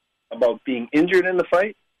about being injured in the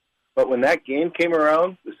fight. But when that game came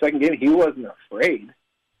around, the second game, he wasn't afraid.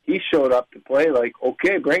 He showed up to play like,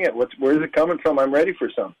 okay, bring it. Where's it coming from? I'm ready for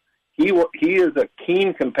some. He is a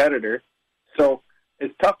keen competitor. So as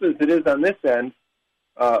tough as it is on this end,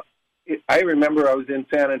 I remember I was in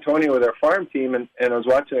San Antonio with our farm team, and I was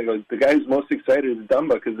watching. I go, the guy who's most excited is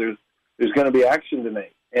Dumba, because there's going to be action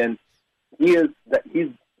tonight, and he's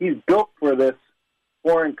built for this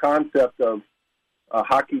foreign concept of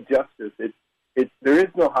hockey justice. There is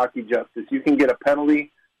no hockey justice. You can get a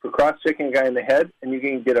penalty for cross-checking a guy in the head, and you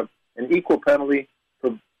can get an equal penalty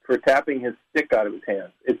for tapping his stick out of his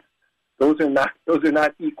hand. Those are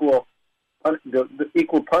not equal. The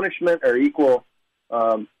equal punishment or equal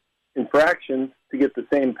infractions to get the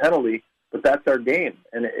same penalty, but that's our game,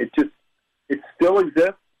 and it still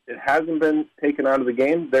exists. It hasn't been taken out of the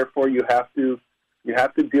game. Therefore, you have to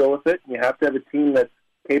deal with it. You have to have a team that's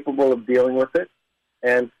capable of dealing with it,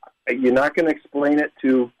 and you're not going to explain it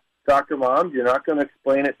to soccer moms. You're not going to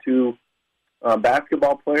explain it to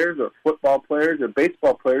basketball players or football players or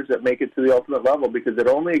baseball players that make it to the ultimate level, because it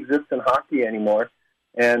only exists in hockey anymore.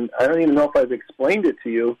 And I don't even know if I've explained it to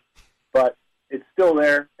you, but it's still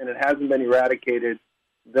there, and it hasn't been eradicated.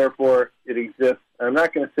 Therefore, it exists. I'm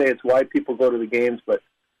not going to say it's why people go to the games, but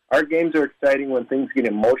our games are exciting when things get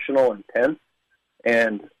emotional and tense.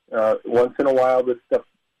 And once in a while, this stuff,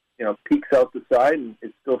 peeks out the side, and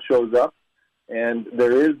it still shows up. And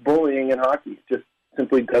there is bullying in hockey; it just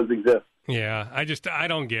simply does exist. Yeah, I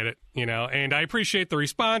don't get it, and I appreciate the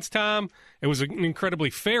response, Tom. It was an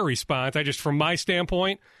incredibly fair response. From my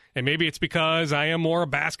standpoint, and maybe it's because I am more a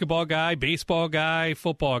basketball guy, baseball guy,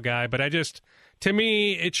 football guy, but to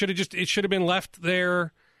me, it should have been left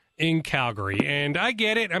there in Calgary. And I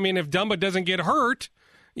get it. I mean, if Dumba doesn't get hurt,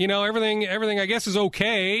 everything I guess is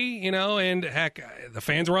okay, and heck, the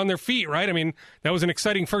fans were on their feet, right? I mean, that was an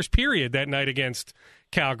exciting first period that night against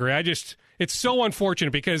Calgary. It's so unfortunate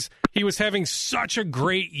because he was having such a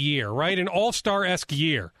great year, right? An all-star-esque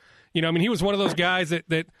year. He was one of those guys that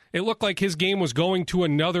it looked like his game was going to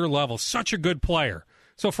another level. Such a good player.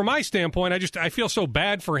 So from my standpoint, I feel so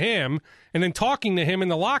bad for him. And then talking to him in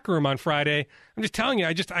the locker room on Friday, I'm just telling you,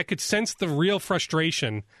 I could sense the real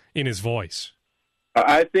frustration in his voice.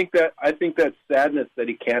 I think that sadness that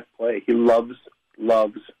he can't play. He loves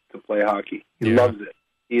to play hockey. He loves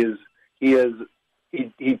it.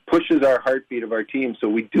 He pushes our heartbeat of our team, so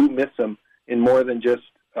we do miss him in more than just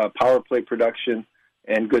power play production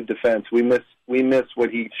and good defense. We miss what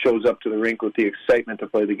he shows up to the rink with the excitement to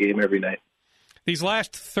play the game every night. These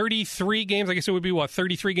last 33 games, I guess it would be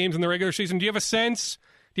 33 games in the regular season. Do you have a sense?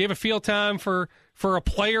 Do you have a feel, Tom, for a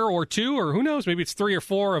player or two, or who knows, maybe it's 3 or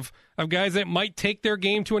 4 of guys that might take their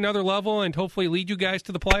game to another level and hopefully lead you guys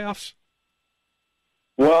to the playoffs?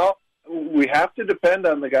 Well, we have to depend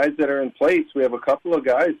on the guys that are in place. We have a couple of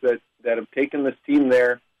guys that have taken this team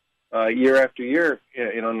there year after year,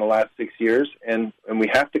 in the last 6 years, and we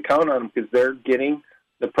have to count on them because they're getting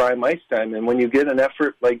the prime ice time. And when you get an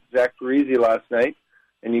effort like Zach Parise last night,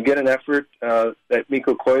 and you get an effort that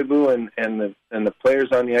Mikko Koivu and the players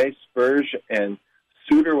on the ice, Spurge and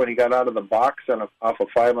Suter, when he got out of the box off a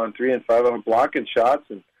 5-on-3 and 5-on blocking shots,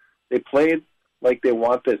 and they played like they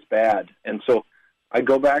want this bad. And so I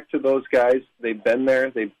go back to those guys. They've been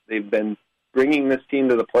there. They've been bringing this team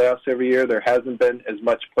to the playoffs every year. There hasn't been as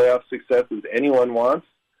much playoff success as anyone wants,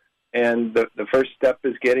 and the first step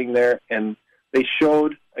is getting there. And they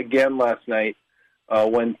showed again last night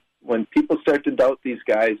when people start to doubt these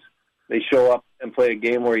guys, they show up and play a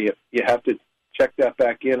game where you have to check that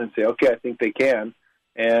back in and say, okay, I think they can.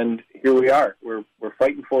 And here we are. We're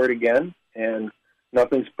fighting for it again, and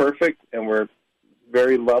nothing's perfect, and we're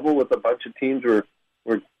very level with a bunch of teams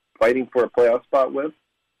we're fighting for a playoff spot with.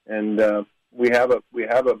 And we have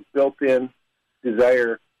a built-in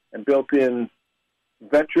desire and built-in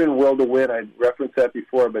veteran will to win. I referenced that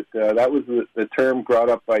before, but that was the term brought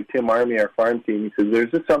up by Tim Army, our farm team. He says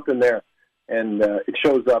there's just something there, and it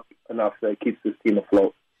shows up enough that it keeps this team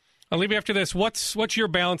afloat. I'll leave you after this. What's your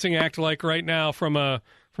balancing act like right now from a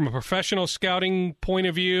professional scouting point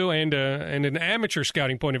of view and an amateur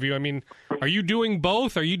scouting point of view? I mean, are you doing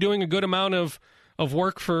both? Are you doing a good amount of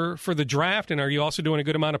work for the draft, and are you also doing a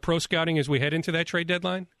good amount of pro scouting as we head into that trade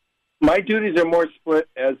deadline? My duties are more split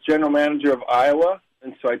as general manager of Iowa.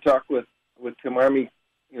 And so I talk with Tim Army,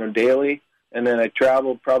 daily, and then I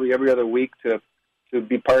travel probably every other week to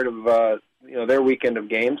be part of their weekend of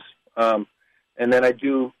games. And then I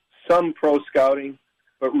do some pro scouting,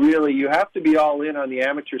 but really you have to be all in on the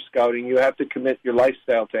amateur scouting. You have to commit your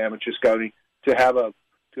lifestyle to amateur scouting to have a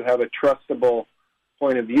trustable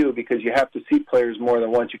point of view, because you have to see players more than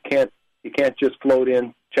once. You can't just float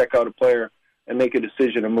in, check out a player, and make a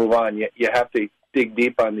decision and move on. You have to dig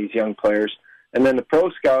deep on these young players. And then the pro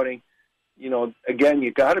scouting, again,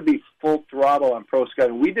 you got to be full throttle on pro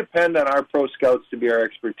scouting. We depend on our pro scouts to be our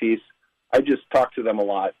expertise. I just talk to them a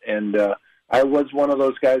lot, and I was one of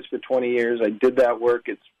those guys for 20 years. I did that work.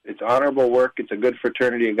 It's honorable work. It's a good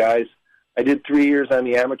fraternity of guys. I did 3 years on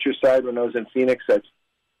the amateur side when I was in Phoenix. That's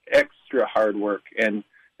extra hard work and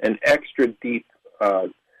an extra deep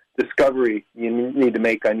discovery you need to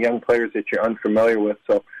make on young players that you're unfamiliar with.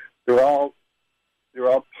 So they're all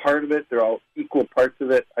part of it. They're all equal parts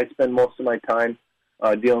of it. I spend most of my time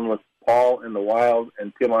dealing with Paul and the Wild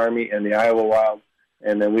and Tim Army and the Iowa Wild,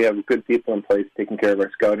 and then we have good people in place taking care of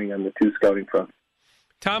our scouting on the 2 scouting fronts.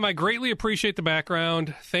 Tom, I greatly appreciate the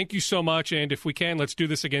background. Thank you so much, and if we can, let's do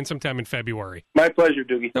this again sometime in February. My pleasure,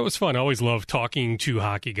 Doogie. That was fun. I always love talking to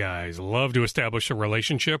hockey guys. Love to establish a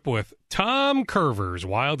relationship with Tom Kurvers,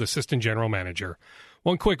 Wild Assistant General Manager.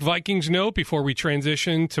 One quick Vikings note before we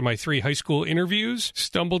transition to my 3 high school interviews.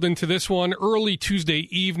 Stumbled into this one early Tuesday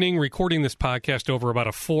evening, recording this podcast over about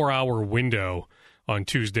a 4-hour window on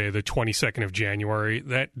Tuesday, the 22nd of January.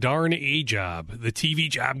 That darn A job, the TV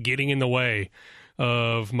job getting in the way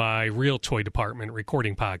of my real toy department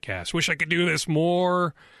recording podcast. Wish I could do this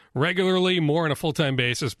more regularly, more on a full-time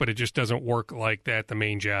basis, but it just doesn't work like that. The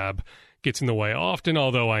main job gets in the way often,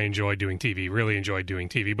 although I enjoy doing TV, really enjoy doing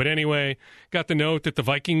TV. But anyway, got the note that the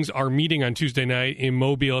Vikings are meeting on Tuesday night in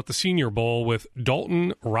Mobile at the Senior Bowl with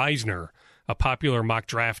Dalton Reisner, a popular mock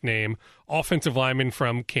draft name, offensive lineman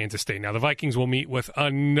from Kansas State. Now, the Vikings will meet with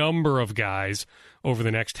a number of guys over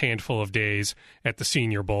the next handful of days at the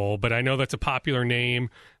Senior Bowl, but I know that's a popular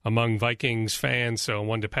name among Vikings fans, so I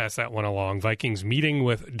wanted to pass that one along. Vikings meeting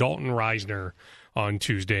with Dalton Reisner on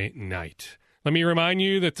Tuesday night. Let me remind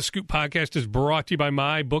you that the Scoop Podcast is brought to you by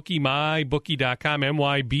MyBookie, MyBookie.com,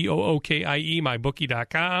 MyBookie,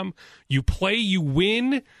 MyBookie.com. You play, you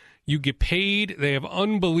win, you get paid. They have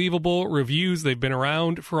unbelievable reviews. They've been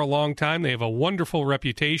around for a long time. They have a wonderful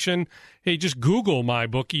reputation. Hey, just Google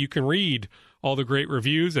MyBookie. You can read all the great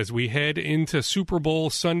reviews as we head into Super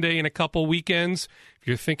Bowl Sunday in a couple weekends. If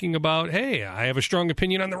you're thinking about, hey, I have a strong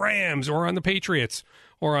opinion on the Rams or on the Patriots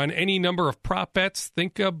or on any number of prop bets,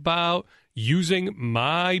 think about using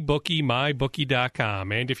MyBookie,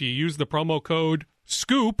 MyBookie.com. And if you use the promo code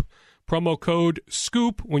SCOOP,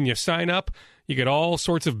 when you sign up, you get all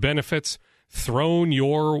sorts of benefits thrown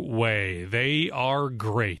your way. They are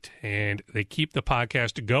great, and they keep the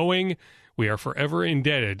podcast going. We are forever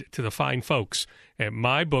indebted to the fine folks at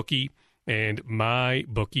MyBookie and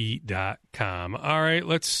MyBookie.com. All right,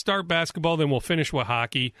 let's start basketball, then we'll finish with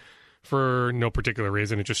hockey. For no particular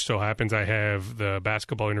reason, it just so happens I have the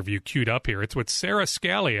basketball interview queued up here. It's with Sarah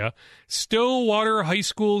Scalia, Stillwater High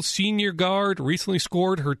School senior guard, recently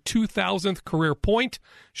scored her 2,000th career point.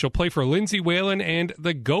 She'll play for Lindsay Whalen and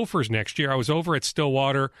the Gophers next year. I was over at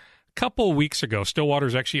Stillwater a couple weeks ago.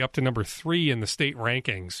 Stillwater's actually up to number 3 in the state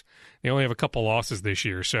rankings. They only have a couple losses this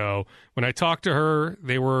year. So when I talked to her,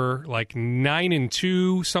 they were like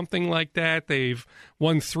 9-2, something like that. They've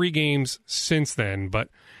won 3 games since then, but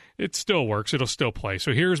it still works. It'll still play.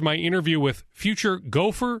 So here's my interview with future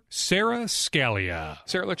Gopher Sarah Scalia.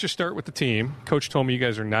 Sarah, let's just start with the team. Coach told me you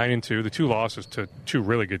guys are 9-2. The 2 losses to 2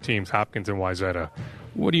 really good teams, Hopkins and Wayzata.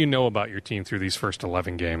 What do you know about your team through these first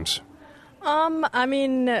 11 games? I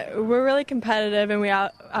mean, we're really competitive, and we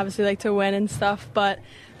obviously like to win and stuff, but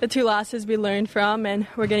the 2 losses we learned from, and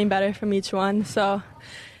we're getting better from each one. So,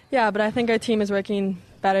 yeah, but I think our team is working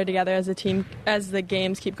better together as a team as the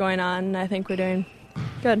games keep going on, and I think we're doing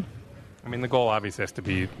good. I mean, the goal obviously has to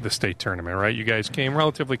be the state tournament, right? You guys came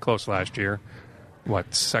relatively close last year.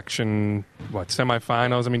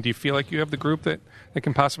 Semifinals? I mean, do you feel like you have the group that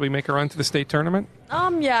can possibly make a run to the state tournament?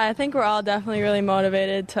 Yeah, I think we're all definitely really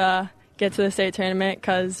motivated to get to the state tournament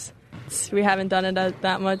because we haven't done it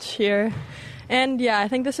that much here. And, yeah, I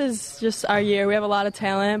think this is just our year. We have a lot of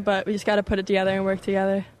talent, but we just got to put it together and work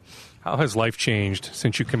together. How has life changed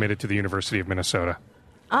since you committed to the University of Minnesota?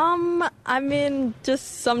 I mean,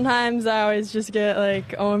 just sometimes I always just get,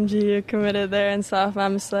 like, OMG, you're committed there and stuff.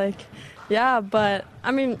 I'm just like, yeah, but,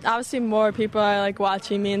 I mean, obviously more people are, like,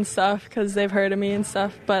 watching me and stuff because they've heard of me and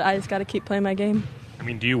stuff, but I just got to keep playing my game. I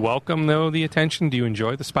mean, do you welcome, though, the attention? Do you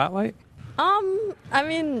enjoy the spotlight? I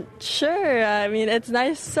mean, sure. I mean, it's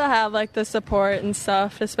nice to have, like, the support and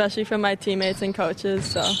stuff, especially from my teammates and coaches,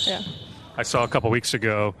 so, yeah. I saw a couple weeks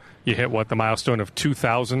ago you hit, the milestone of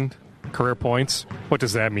 2,000 career points. What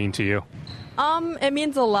does that mean to you? It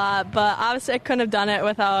means a lot, but obviously I couldn't have done it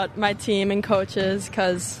without my team and coaches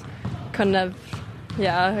because couldn't have,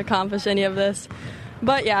 accomplished any of this.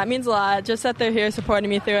 But, yeah, it means a lot just that they're here supporting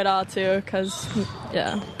me through it all, too, because,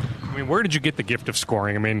 yeah. I mean, where did you get the gift of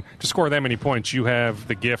scoring? I mean, to score that many points, you have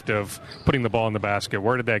the gift of putting the ball in the basket.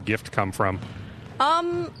 Where did that gift come from?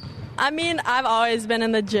 I mean, I've always been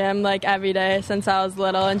in the gym, like, every day since I was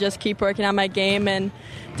little and just keep working on my game and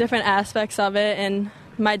different aspects of it. And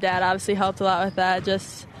my dad obviously helped a lot with that,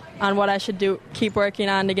 just on what I should do, keep working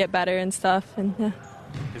on to get better and stuff. And yeah.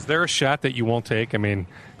 Is there a shot that you won't take? I mean,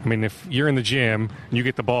 if you're in the gym and you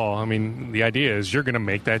get the ball, I mean, the idea is you're going to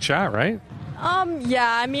make that shot, right? Yeah,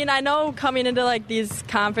 I mean, I know coming into, like, these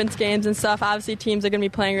conference games and stuff, obviously teams are going to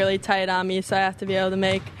be playing really tight on me, so I have to be able to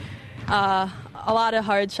make a lot of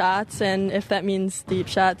hard shots, and if that means deep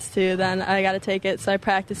shots too, then I got to take it. So I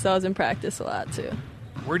practice those and practice a lot too.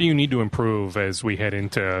 Where do you need to improve as we head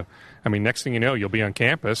into, next thing you know, you'll be on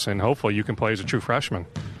campus and hopefully you can play as a true freshman?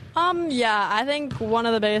 Yeah, I think one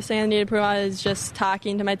of the biggest things I need to improve on is just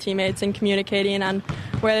talking to my teammates and communicating on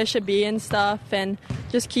where they should be and stuff, and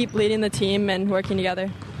just keep leading the team and working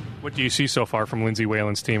together. What do you see so far from Lindsay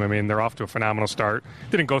Whalen's team? I mean, they're off to a phenomenal start.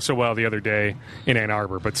 Didn't go so well the other day in Ann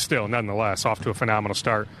Arbor, but still, nonetheless, off to a phenomenal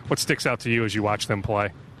start. What sticks out to you as you watch them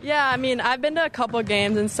play? Yeah, I mean, I've been to a couple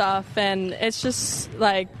games and stuff, and it's just,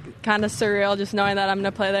 like, kind of surreal just knowing that I'm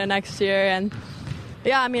going to play there next year. And,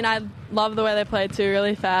 yeah, I mean, I love the way they play, too,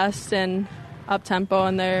 really fast and up-tempo,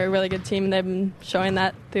 and they're a really good team, and they've been showing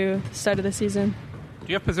that through the start of the season. Do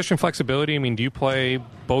you have position flexibility? I mean, do you play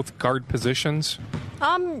both guard positions?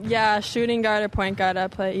 Yeah, shooting guard or point guard, I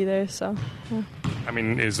play either, so. Yeah. I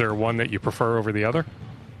mean, is there one that you prefer over the other?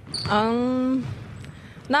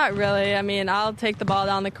 Not really. I mean, I'll take the ball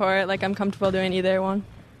down the court. Like, I'm comfortable doing either one.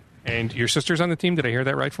 And your sister's on the team? Did I hear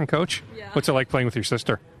that right from Coach? Yeah. What's it like playing with your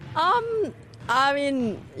sister? I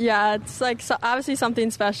mean, yeah, it's like obviously something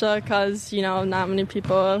special because, you know, not many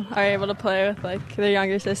people are able to play with, like, their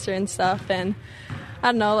younger sister and stuff. And I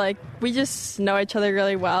don't know, like, we just know each other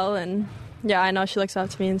really well. And, yeah, I know she looks up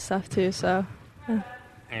to me and stuff, too, so, yeah.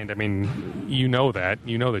 And, I mean, you know that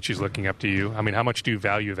she's looking up to you. I mean, how much do you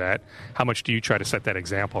value that? How much do you try to set that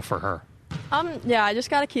example for her? Yeah, I just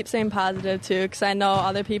got to keep staying positive, too, because I know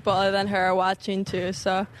other people other than her are watching, too,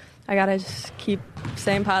 so I got to just keep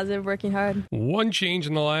staying positive, working hard. One change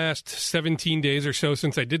in the last 17 days or so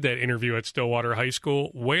since I did that interview at Stillwater High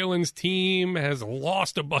School. Whalen's team has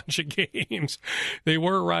lost a bunch of games. They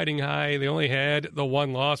were riding high. They only had the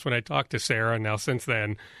one loss when I talked to Sarah. Now, since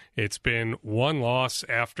then, it's been one loss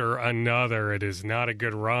after another. It is not a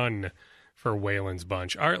good run for Whalen's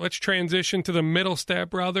bunch. All right, let's transition to the Middlestat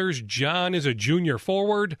brothers. John is a junior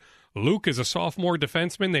forward. Luke is a sophomore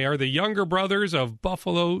defenseman. They are the younger brothers of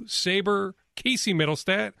Buffalo Sabre Casey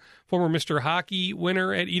Middlestat, former Mr. Hockey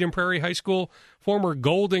winner at Eden Prairie High School, former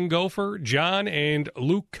Golden Gopher. John and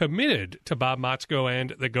Luke committed to Bob Motzko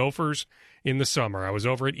and the Gophers in the summer. I was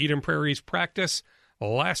over at Eden Prairie's practice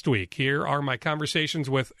last week. Here are my conversations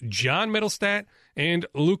with John Middlestat and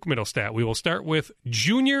Luke Middlestat. We will start with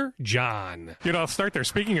Junior John. You know, I'll start there.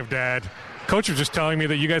 Speaking of dad, Coach was just telling me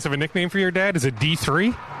that you guys have a nickname for your dad. Is it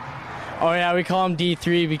D3? Oh, yeah, we call him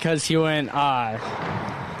D3 because he went,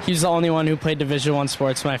 he's the only one who played Division I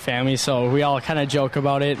sports in my family, so we all kind of joke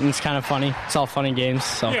about it, and it's kind of funny. It's all fun and games.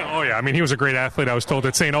 So. Yeah, oh, yeah. I mean, he was a great athlete, I was told,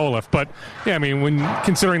 at St. Olaf. But, yeah, I mean, when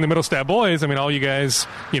considering the Middlestat boys, I mean, all you guys,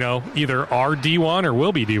 you know, either are D1 or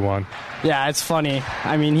will be D1. Yeah, it's funny.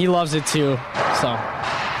 I mean, he loves it, too, so.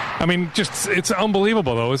 I mean, just it's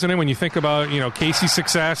unbelievable, though, isn't it, when you think about, you know, Casey's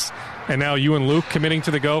success and now you and Luke committing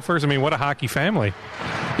to the Gophers? I mean, what a hockey family.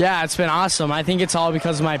 Yeah, it's been awesome. I think it's all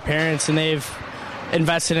because of my parents, and they've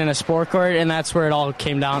invested in a sport court, and that's where it all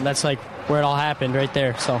came down. That's, like, where it all happened right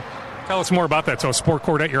there, so. Tell us more about that. So a sport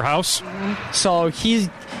court at your house? So he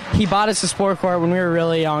bought us a sport court when we were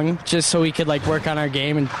really young, just so we could, like, work on our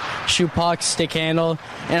game and shoot pucks, stick handle,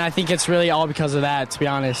 and I think it's really all because of that, to be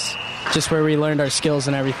honest, just where we learned our skills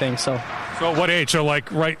and everything, so. So at what age? So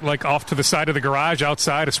like right, like off to the side of the garage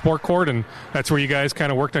outside a sport court, and that's where you guys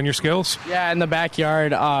kind of worked on your skills? Yeah, in the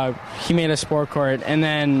backyard, he made a sport court, and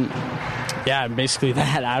then, yeah, basically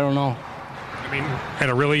that. I don't know. I mean, at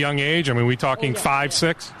a really young age? I mean, we talking 5,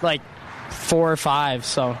 6? Like 4 or 5,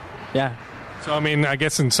 so, yeah. So, I mean, I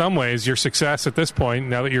guess in some ways your success at this point,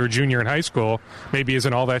 now that you're a junior in high school, maybe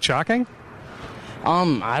isn't all that shocking?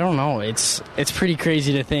 I don't know. It's pretty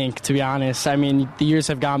crazy to think, to be honest. I mean, the years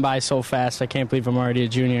have gone by so fast. I can't believe I'm already a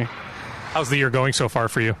junior. How's the year going so far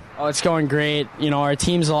for you? Oh, it's going great. You know, our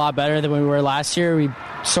team's a lot better than we were last year. We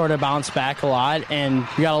sort of bounced back a lot, and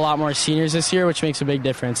we got a lot more seniors this year, which makes a big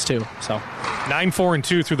difference too. So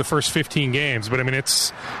 9-4-2 through the first 15 games, but I mean,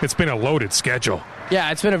 it's been a loaded schedule. Yeah,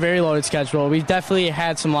 it's been a very loaded schedule. We've definitely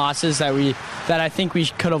had some losses that I think we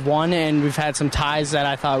could have won, and we've had some ties that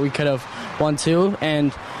I thought we could have won too.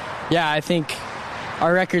 And yeah, I think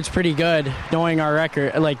our record's pretty good, knowing our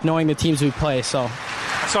record, like knowing the teams we play. So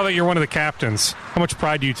I saw that you're one of the captains. How much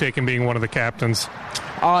pride do you take in being one of the captains?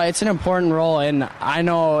 It's an important role, and I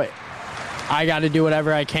know I got to do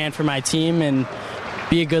whatever I can for my team and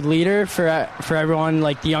be a good leader for everyone,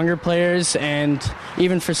 like the younger players and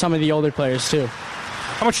even for some of the older players too.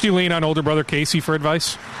 How much do you lean on older brother Casey for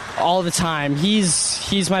advice? All the time.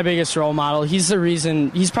 He's my biggest role model. He's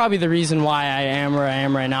probably the reason why I am where I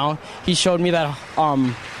am right now. He showed me that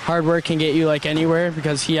hard work can get you like anywhere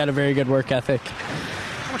because he had a very good work ethic.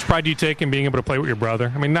 How much pride do you take in being able to play with your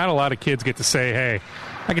brother? I mean, not a lot of kids get to say, hey,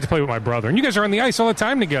 I get to play with my brother. And you guys are on the ice all the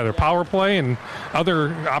time together, power play and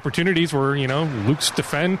other opportunities where, you know, Luke's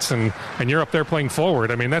defense and you're up there playing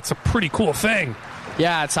forward. I mean, that's a pretty cool thing.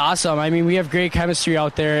 Yeah, it's awesome. I mean, we have great chemistry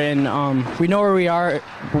out there, and we know where we are,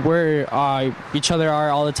 where each other are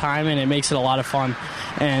all the time, and it makes it a lot of fun.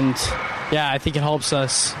 And, yeah, I think it helps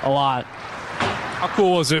us a lot. How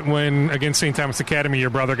cool was it when, against St. Thomas Academy,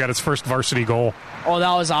 your brother got his first varsity goal? Oh,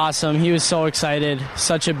 that was awesome. He was so excited.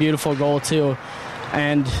 Such a beautiful goal, too.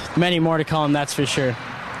 And many more to come, that's for sure.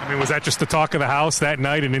 I mean, was that just the talk of the house that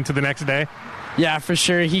night and into the next day? Yeah, for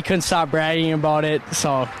sure. He couldn't stop bragging about it,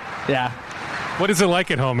 so, yeah. What is it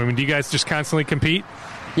like at home? I mean, do you guys just constantly compete?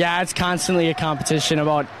 Yeah, it's constantly a competition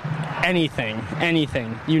about anything,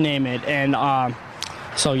 you name it. And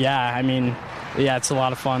so, yeah, I mean, yeah, it's a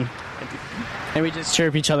lot of fun. And we just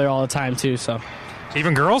chirp each other all the time, too, so.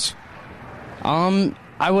 Even girls?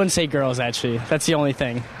 I wouldn't say girls, actually. That's the only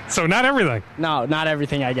thing. So not everything? No, not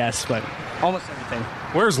everything, I guess, but almost everything.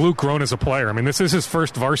 Where's Luke grown as a player? I mean, this is his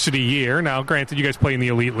first varsity year. Now, granted, you guys play in the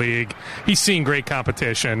Elite League. He's seen great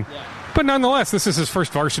competition. Yeah. But nonetheless, this is his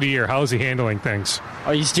first varsity year. How is he handling things?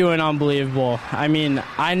 Oh, he's doing unbelievable. I mean,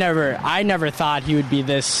 I never thought he would be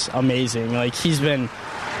this amazing. Like, he's been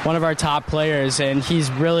one of our top players, and he's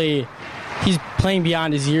playing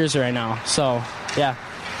beyond his years right now. So, yeah.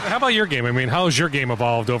 How about your game? I mean, how has your game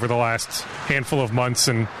evolved over the last handful of months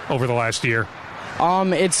and over the last year?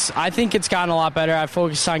 I think it's gotten a lot better. I've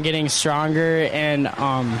focused on getting stronger, and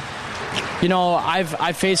I've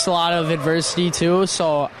faced a lot of adversity too.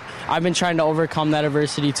 So I've been trying to overcome that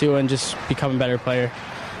adversity too, and just become a better player.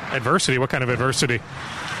 Adversity? What kind of adversity?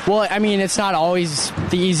 Well, I mean, it's not always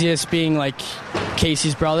the easiest being like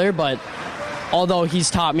Casey's brother, but although he's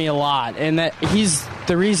taught me a lot, and that he's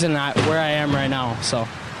the reason where I am right now. So.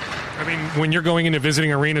 I mean, when you're going into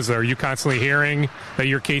visiting arenas, though, are you constantly hearing that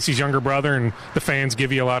you're Casey's younger brother and the fans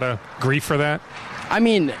give you a lot of grief for that? I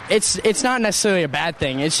mean, it's not necessarily a bad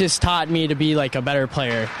thing. It's just taught me to be like a better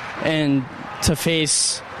player and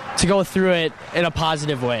to go through it in a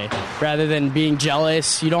positive way rather than being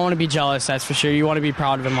jealous. You don't want to be jealous, that's for sure. You want to be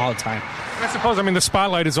proud of him all the time. I suppose, the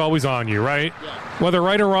spotlight is always on you, right? Yeah. Whether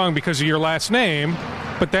right or wrong because of your last name,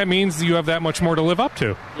 but that means you have that much more to live up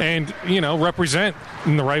to and, represent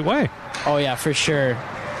in the right way. Oh, yeah, for sure.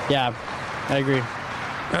 Yeah, I agree.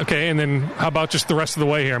 Okay, and then how about just the rest of the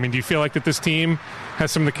way here? I mean, do you feel like that this team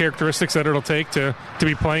has some of the characteristics that it'll take to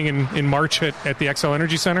be playing in March at the XL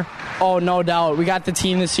Energy Center? Oh, no doubt. We got the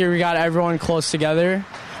team this year. We got everyone close together.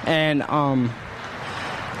 And,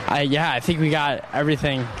 I think we got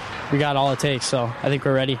everything. We got all it takes, so I think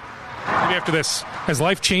we're ready. Maybe after this, has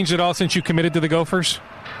life changed at all since you committed to the Gophers?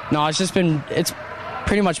 No, it's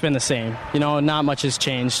pretty much been the same. Not much has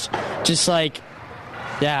changed. Just like,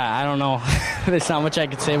 I don't know. There's not much I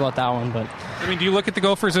could say about that one, but. I mean, do you look at the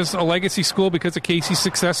Gophers as a legacy school because of Casey's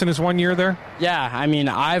success in his 1 year there? Yeah, I mean,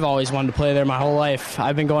 I've always wanted to play there my whole life.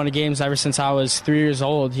 I've been going to games ever since I was 3 years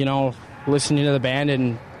old, listening to the band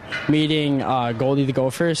and meeting Goldie the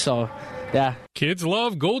Gopher, so. Yeah. Kids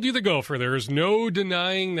love Goldie the Gopher. There is no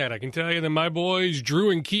denying that. I can tell you that my boys, Drew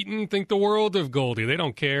and Keaton, think the world of Goldie. They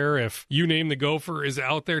don't care if You Name the Gopher is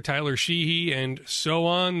out there, Tyler Sheehy, and so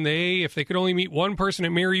on. If they could only meet one person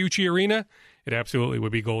at Mariucci Arena, it absolutely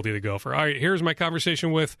would be Goldie the Gopher. All right, here's my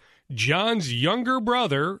conversation with John's younger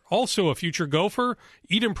brother, also a future Gopher,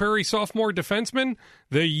 Eden Prairie sophomore defenseman,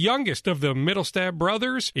 the youngest of the Middlestat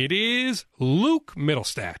brothers. It is Luke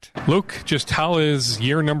Middlestat. Luke, just how is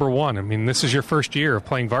year number one? I mean, this is your first year of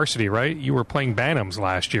playing varsity, right? You were playing Bantams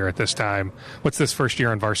last year at this time. What's this first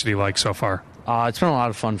year on varsity like so far? It's been a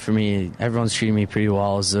lot of fun for me. Everyone's treating me pretty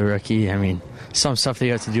well as a rookie. I mean, some stuff that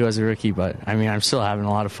you have to do as a rookie, but I mean, I'm still having a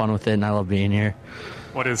lot of fun with it, and I love being here.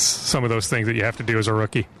 What is some of those things that you have to do as a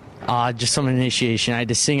rookie? Just some initiation. I had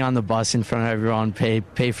to sing on the bus in front of everyone,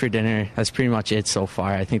 pay for dinner. That's pretty much it so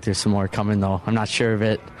far. I think there's some more coming, though. I'm not sure of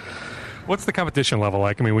it. What's the competition level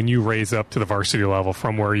like? I mean, when you raise up to the varsity level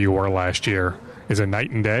from where you were last year, is it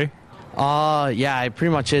night and day? Yeah, it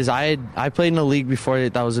pretty much is. I played in a league before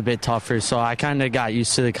it that was a bit tougher, so I kind of got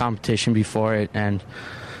used to the competition before it. And,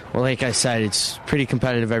 well, like I said, it's pretty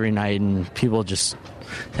competitive every night, and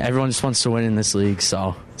everyone just wants to win in this league,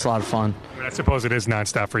 so it's a lot of fun. I suppose it is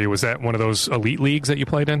nonstop for you. Was that one of those elite leagues that you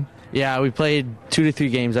played in? Yeah, we played 2 to 3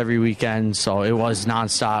 games every weekend, so it was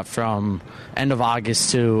nonstop from end of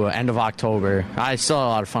August to end of October. I still had a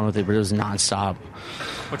lot of fun with it, but it was nonstop.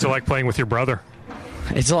 What's it like playing with your brother?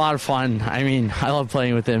 It's a lot of fun. I mean, I love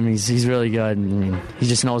playing with him. He's really good. I mean, he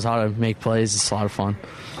just knows how to make plays. It's a lot of fun.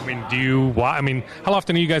 I mean, how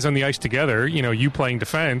often are you guys on the ice together? You playing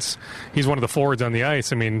defense. He's one of the forwards on the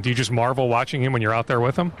ice. I mean, do you just marvel watching him when you're out there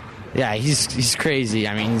with him? Yeah, he's crazy.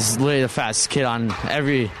 I mean, he's literally the fastest kid on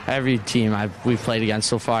every team we've played against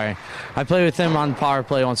so far. I play with him on power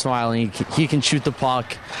play once in a while, and he can shoot the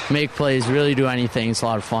puck, make plays, really do anything. It's a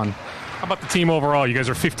lot of fun. How about the team overall? You guys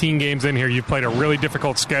are 15 games in here. You've played a really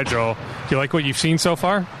difficult schedule. Do you like what you've seen so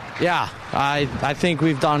far? Yeah, I think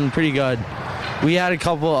we've done pretty good. we had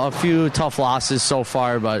a few tough losses so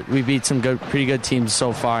far, but we beat some pretty good teams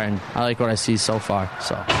so far, and I like what I see so far.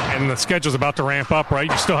 So. And the schedule's about to ramp up, right?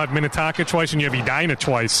 You still have Minnetonka twice, and you have Edina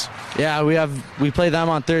twice. Yeah, we play them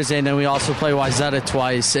on Thursday, and then we also play Wayzata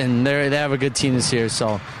twice, and they have a good team this year,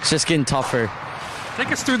 so it's just getting tougher.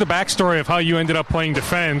 Take us through the backstory of how you ended up playing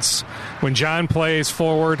defense when John plays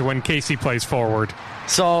forward, when Casey plays forward.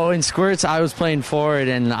 So in squirts, I was playing forward,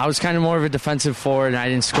 and I was kind of more of a defensive forward, and I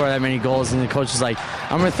didn't score that many goals, and the coach was like,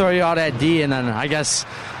 I'm going to throw you out at D, and then I guess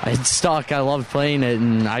I stuck. I loved playing it,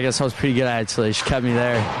 and I guess I was pretty good at it, so they just kept me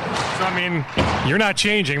there. So, I mean, you're not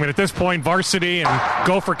changing, but at this point, varsity and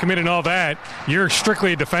Gopher commit and all that, you're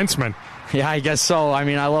strictly a defenseman. Yeah, I guess so. I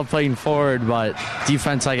mean, I love playing forward, but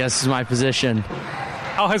defense, I guess, is my position.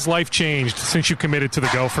 How has life changed since you committed to the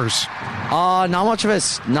Gophers? Not much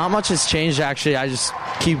has changed, actually. I just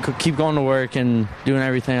keep going to work and doing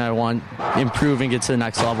everything I want, improve and get to the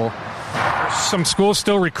next level. Some schools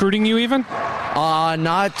still recruiting you even?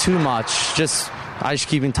 Not too much. I just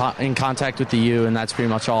keep in contact with the U, and that's pretty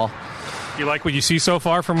much all. You like what you see so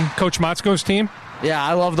far from Coach Motzko's team? Yeah,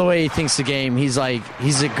 I love the way he thinks the game. He's a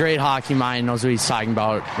great hockey mind, knows what he's talking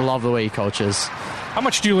about. I love the way he coaches. How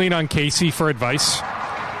much do you lean on Casey for advice?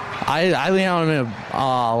 I lean on him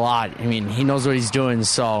a lot. I mean, he knows what he's doing,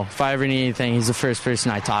 so if I ever need anything, he's the first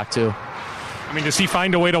person I talk to. I mean, does he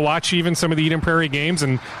find a way to watch even some of the Eden Prairie games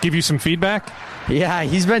and give you some feedback? Yeah,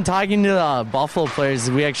 he's been talking to the Buffalo players.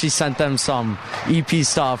 We actually sent them some EP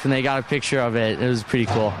stuff, and they got a picture of it. It was pretty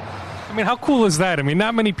cool. I mean, how cool is that? I mean,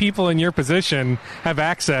 not many people in your position have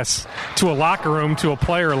access to a locker room to a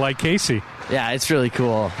player like Casey. Yeah, it's really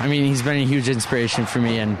cool. I mean, he's been a huge inspiration for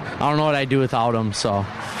me, and I don't know what I'd do without him. So,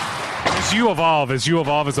 as you evolve as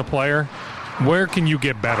a player, where can you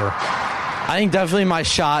get better? I think definitely my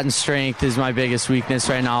shot and strength is my biggest weakness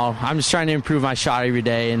right now. I'm just trying to improve my shot every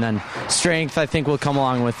day, and then strength, I think, will come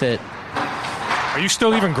along with it. Are you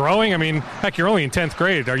still even growing? I mean, heck, you're only in 10th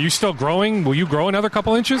grade. Are you still growing? Will you grow another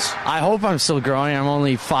couple inches? I hope I'm still growing. I'm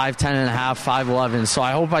only 5'10 and a half, 5'11", so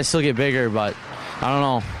I hope I still get bigger, but I don't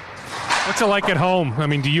know. What's it like at home? I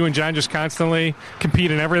mean, do you and John just constantly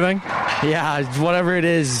compete in everything? Yeah, whatever it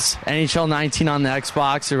is, NHL 19 on the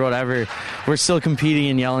Xbox or whatever, we're still competing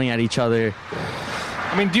and yelling at each other.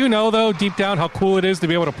 I mean, do you know, though, deep down, how cool it is to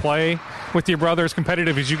be able to play with your brother, as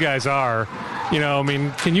competitive as you guys are? You know, I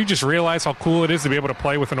mean, can you just realize how cool it is to be able to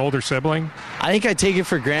play with an older sibling? I think I take it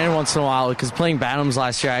for granted once in a while, because playing Bantams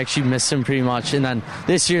last year, I actually missed him pretty much. And then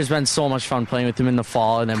this year's been so much fun playing with him in the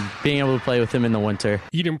fall and then being able to play with him in the winter.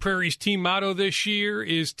 Eden Prairie's team motto this year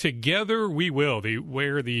is Together We Will. They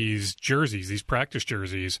wear these jerseys, these practice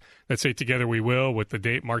jerseys that say Together We Will, with the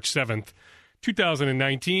date March 7th,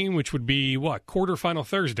 2019, which would be, quarterfinal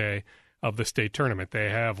Thursday of the state tournament.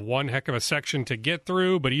 They have one heck of a section to get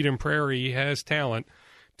through, but Eden Prairie has talent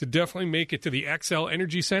to definitely make it to the XL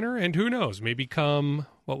Energy Center, and who knows, maybe come,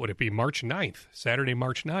 March 9th, Saturday,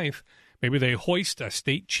 March 9th, maybe they hoist a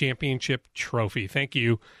state championship trophy. Thank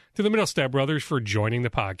you to the Middlestad brothers for joining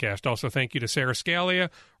the podcast. Also, thank you to Sarah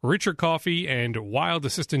Scalia, Richard Coffey, and Wild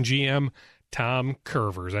Assistant GM Tom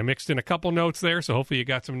Kurvers. I mixed in a couple notes there, so hopefully you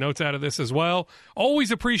got some notes out of this as well.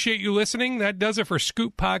 Always appreciate you listening. That does it for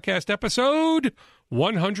Scoop Podcast episode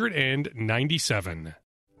 197.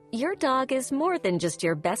 Your dog is more than just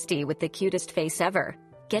your bestie with the cutest face ever.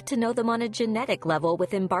 Get to know them on a genetic level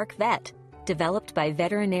with Embark Vet. Developed by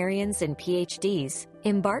veterinarians and PhDs,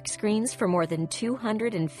 Embark screens for more than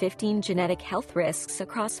 215 genetic health risks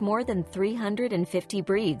across more than 350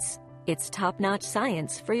 breeds. It's top-notch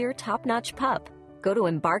science for your top-notch pup. Go to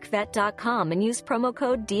EmbarkVet.com and use promo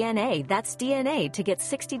code DNA, that's DNA, to get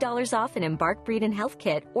 $60 off an Embark Breed and Health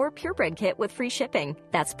Kit or Purebred Kit with free shipping.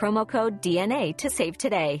 That's promo code DNA to save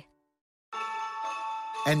today.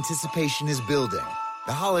 Anticipation is building.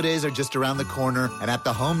 The holidays are just around the corner, and at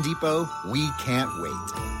the Home Depot, we can't wait.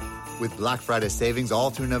 With Black Friday savings all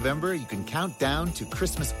through November, you can count down to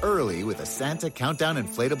Christmas early with a Santa Countdown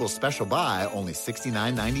Inflatable Special Buy, only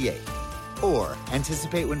 $69.98. Or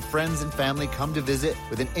anticipate when friends and family come to visit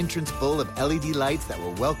with an entrance full of LED lights that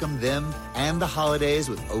will welcome them and the holidays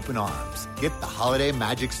with open arms. Get the holiday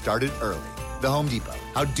magic started early. The Home Depot,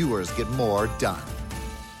 how doers get more done.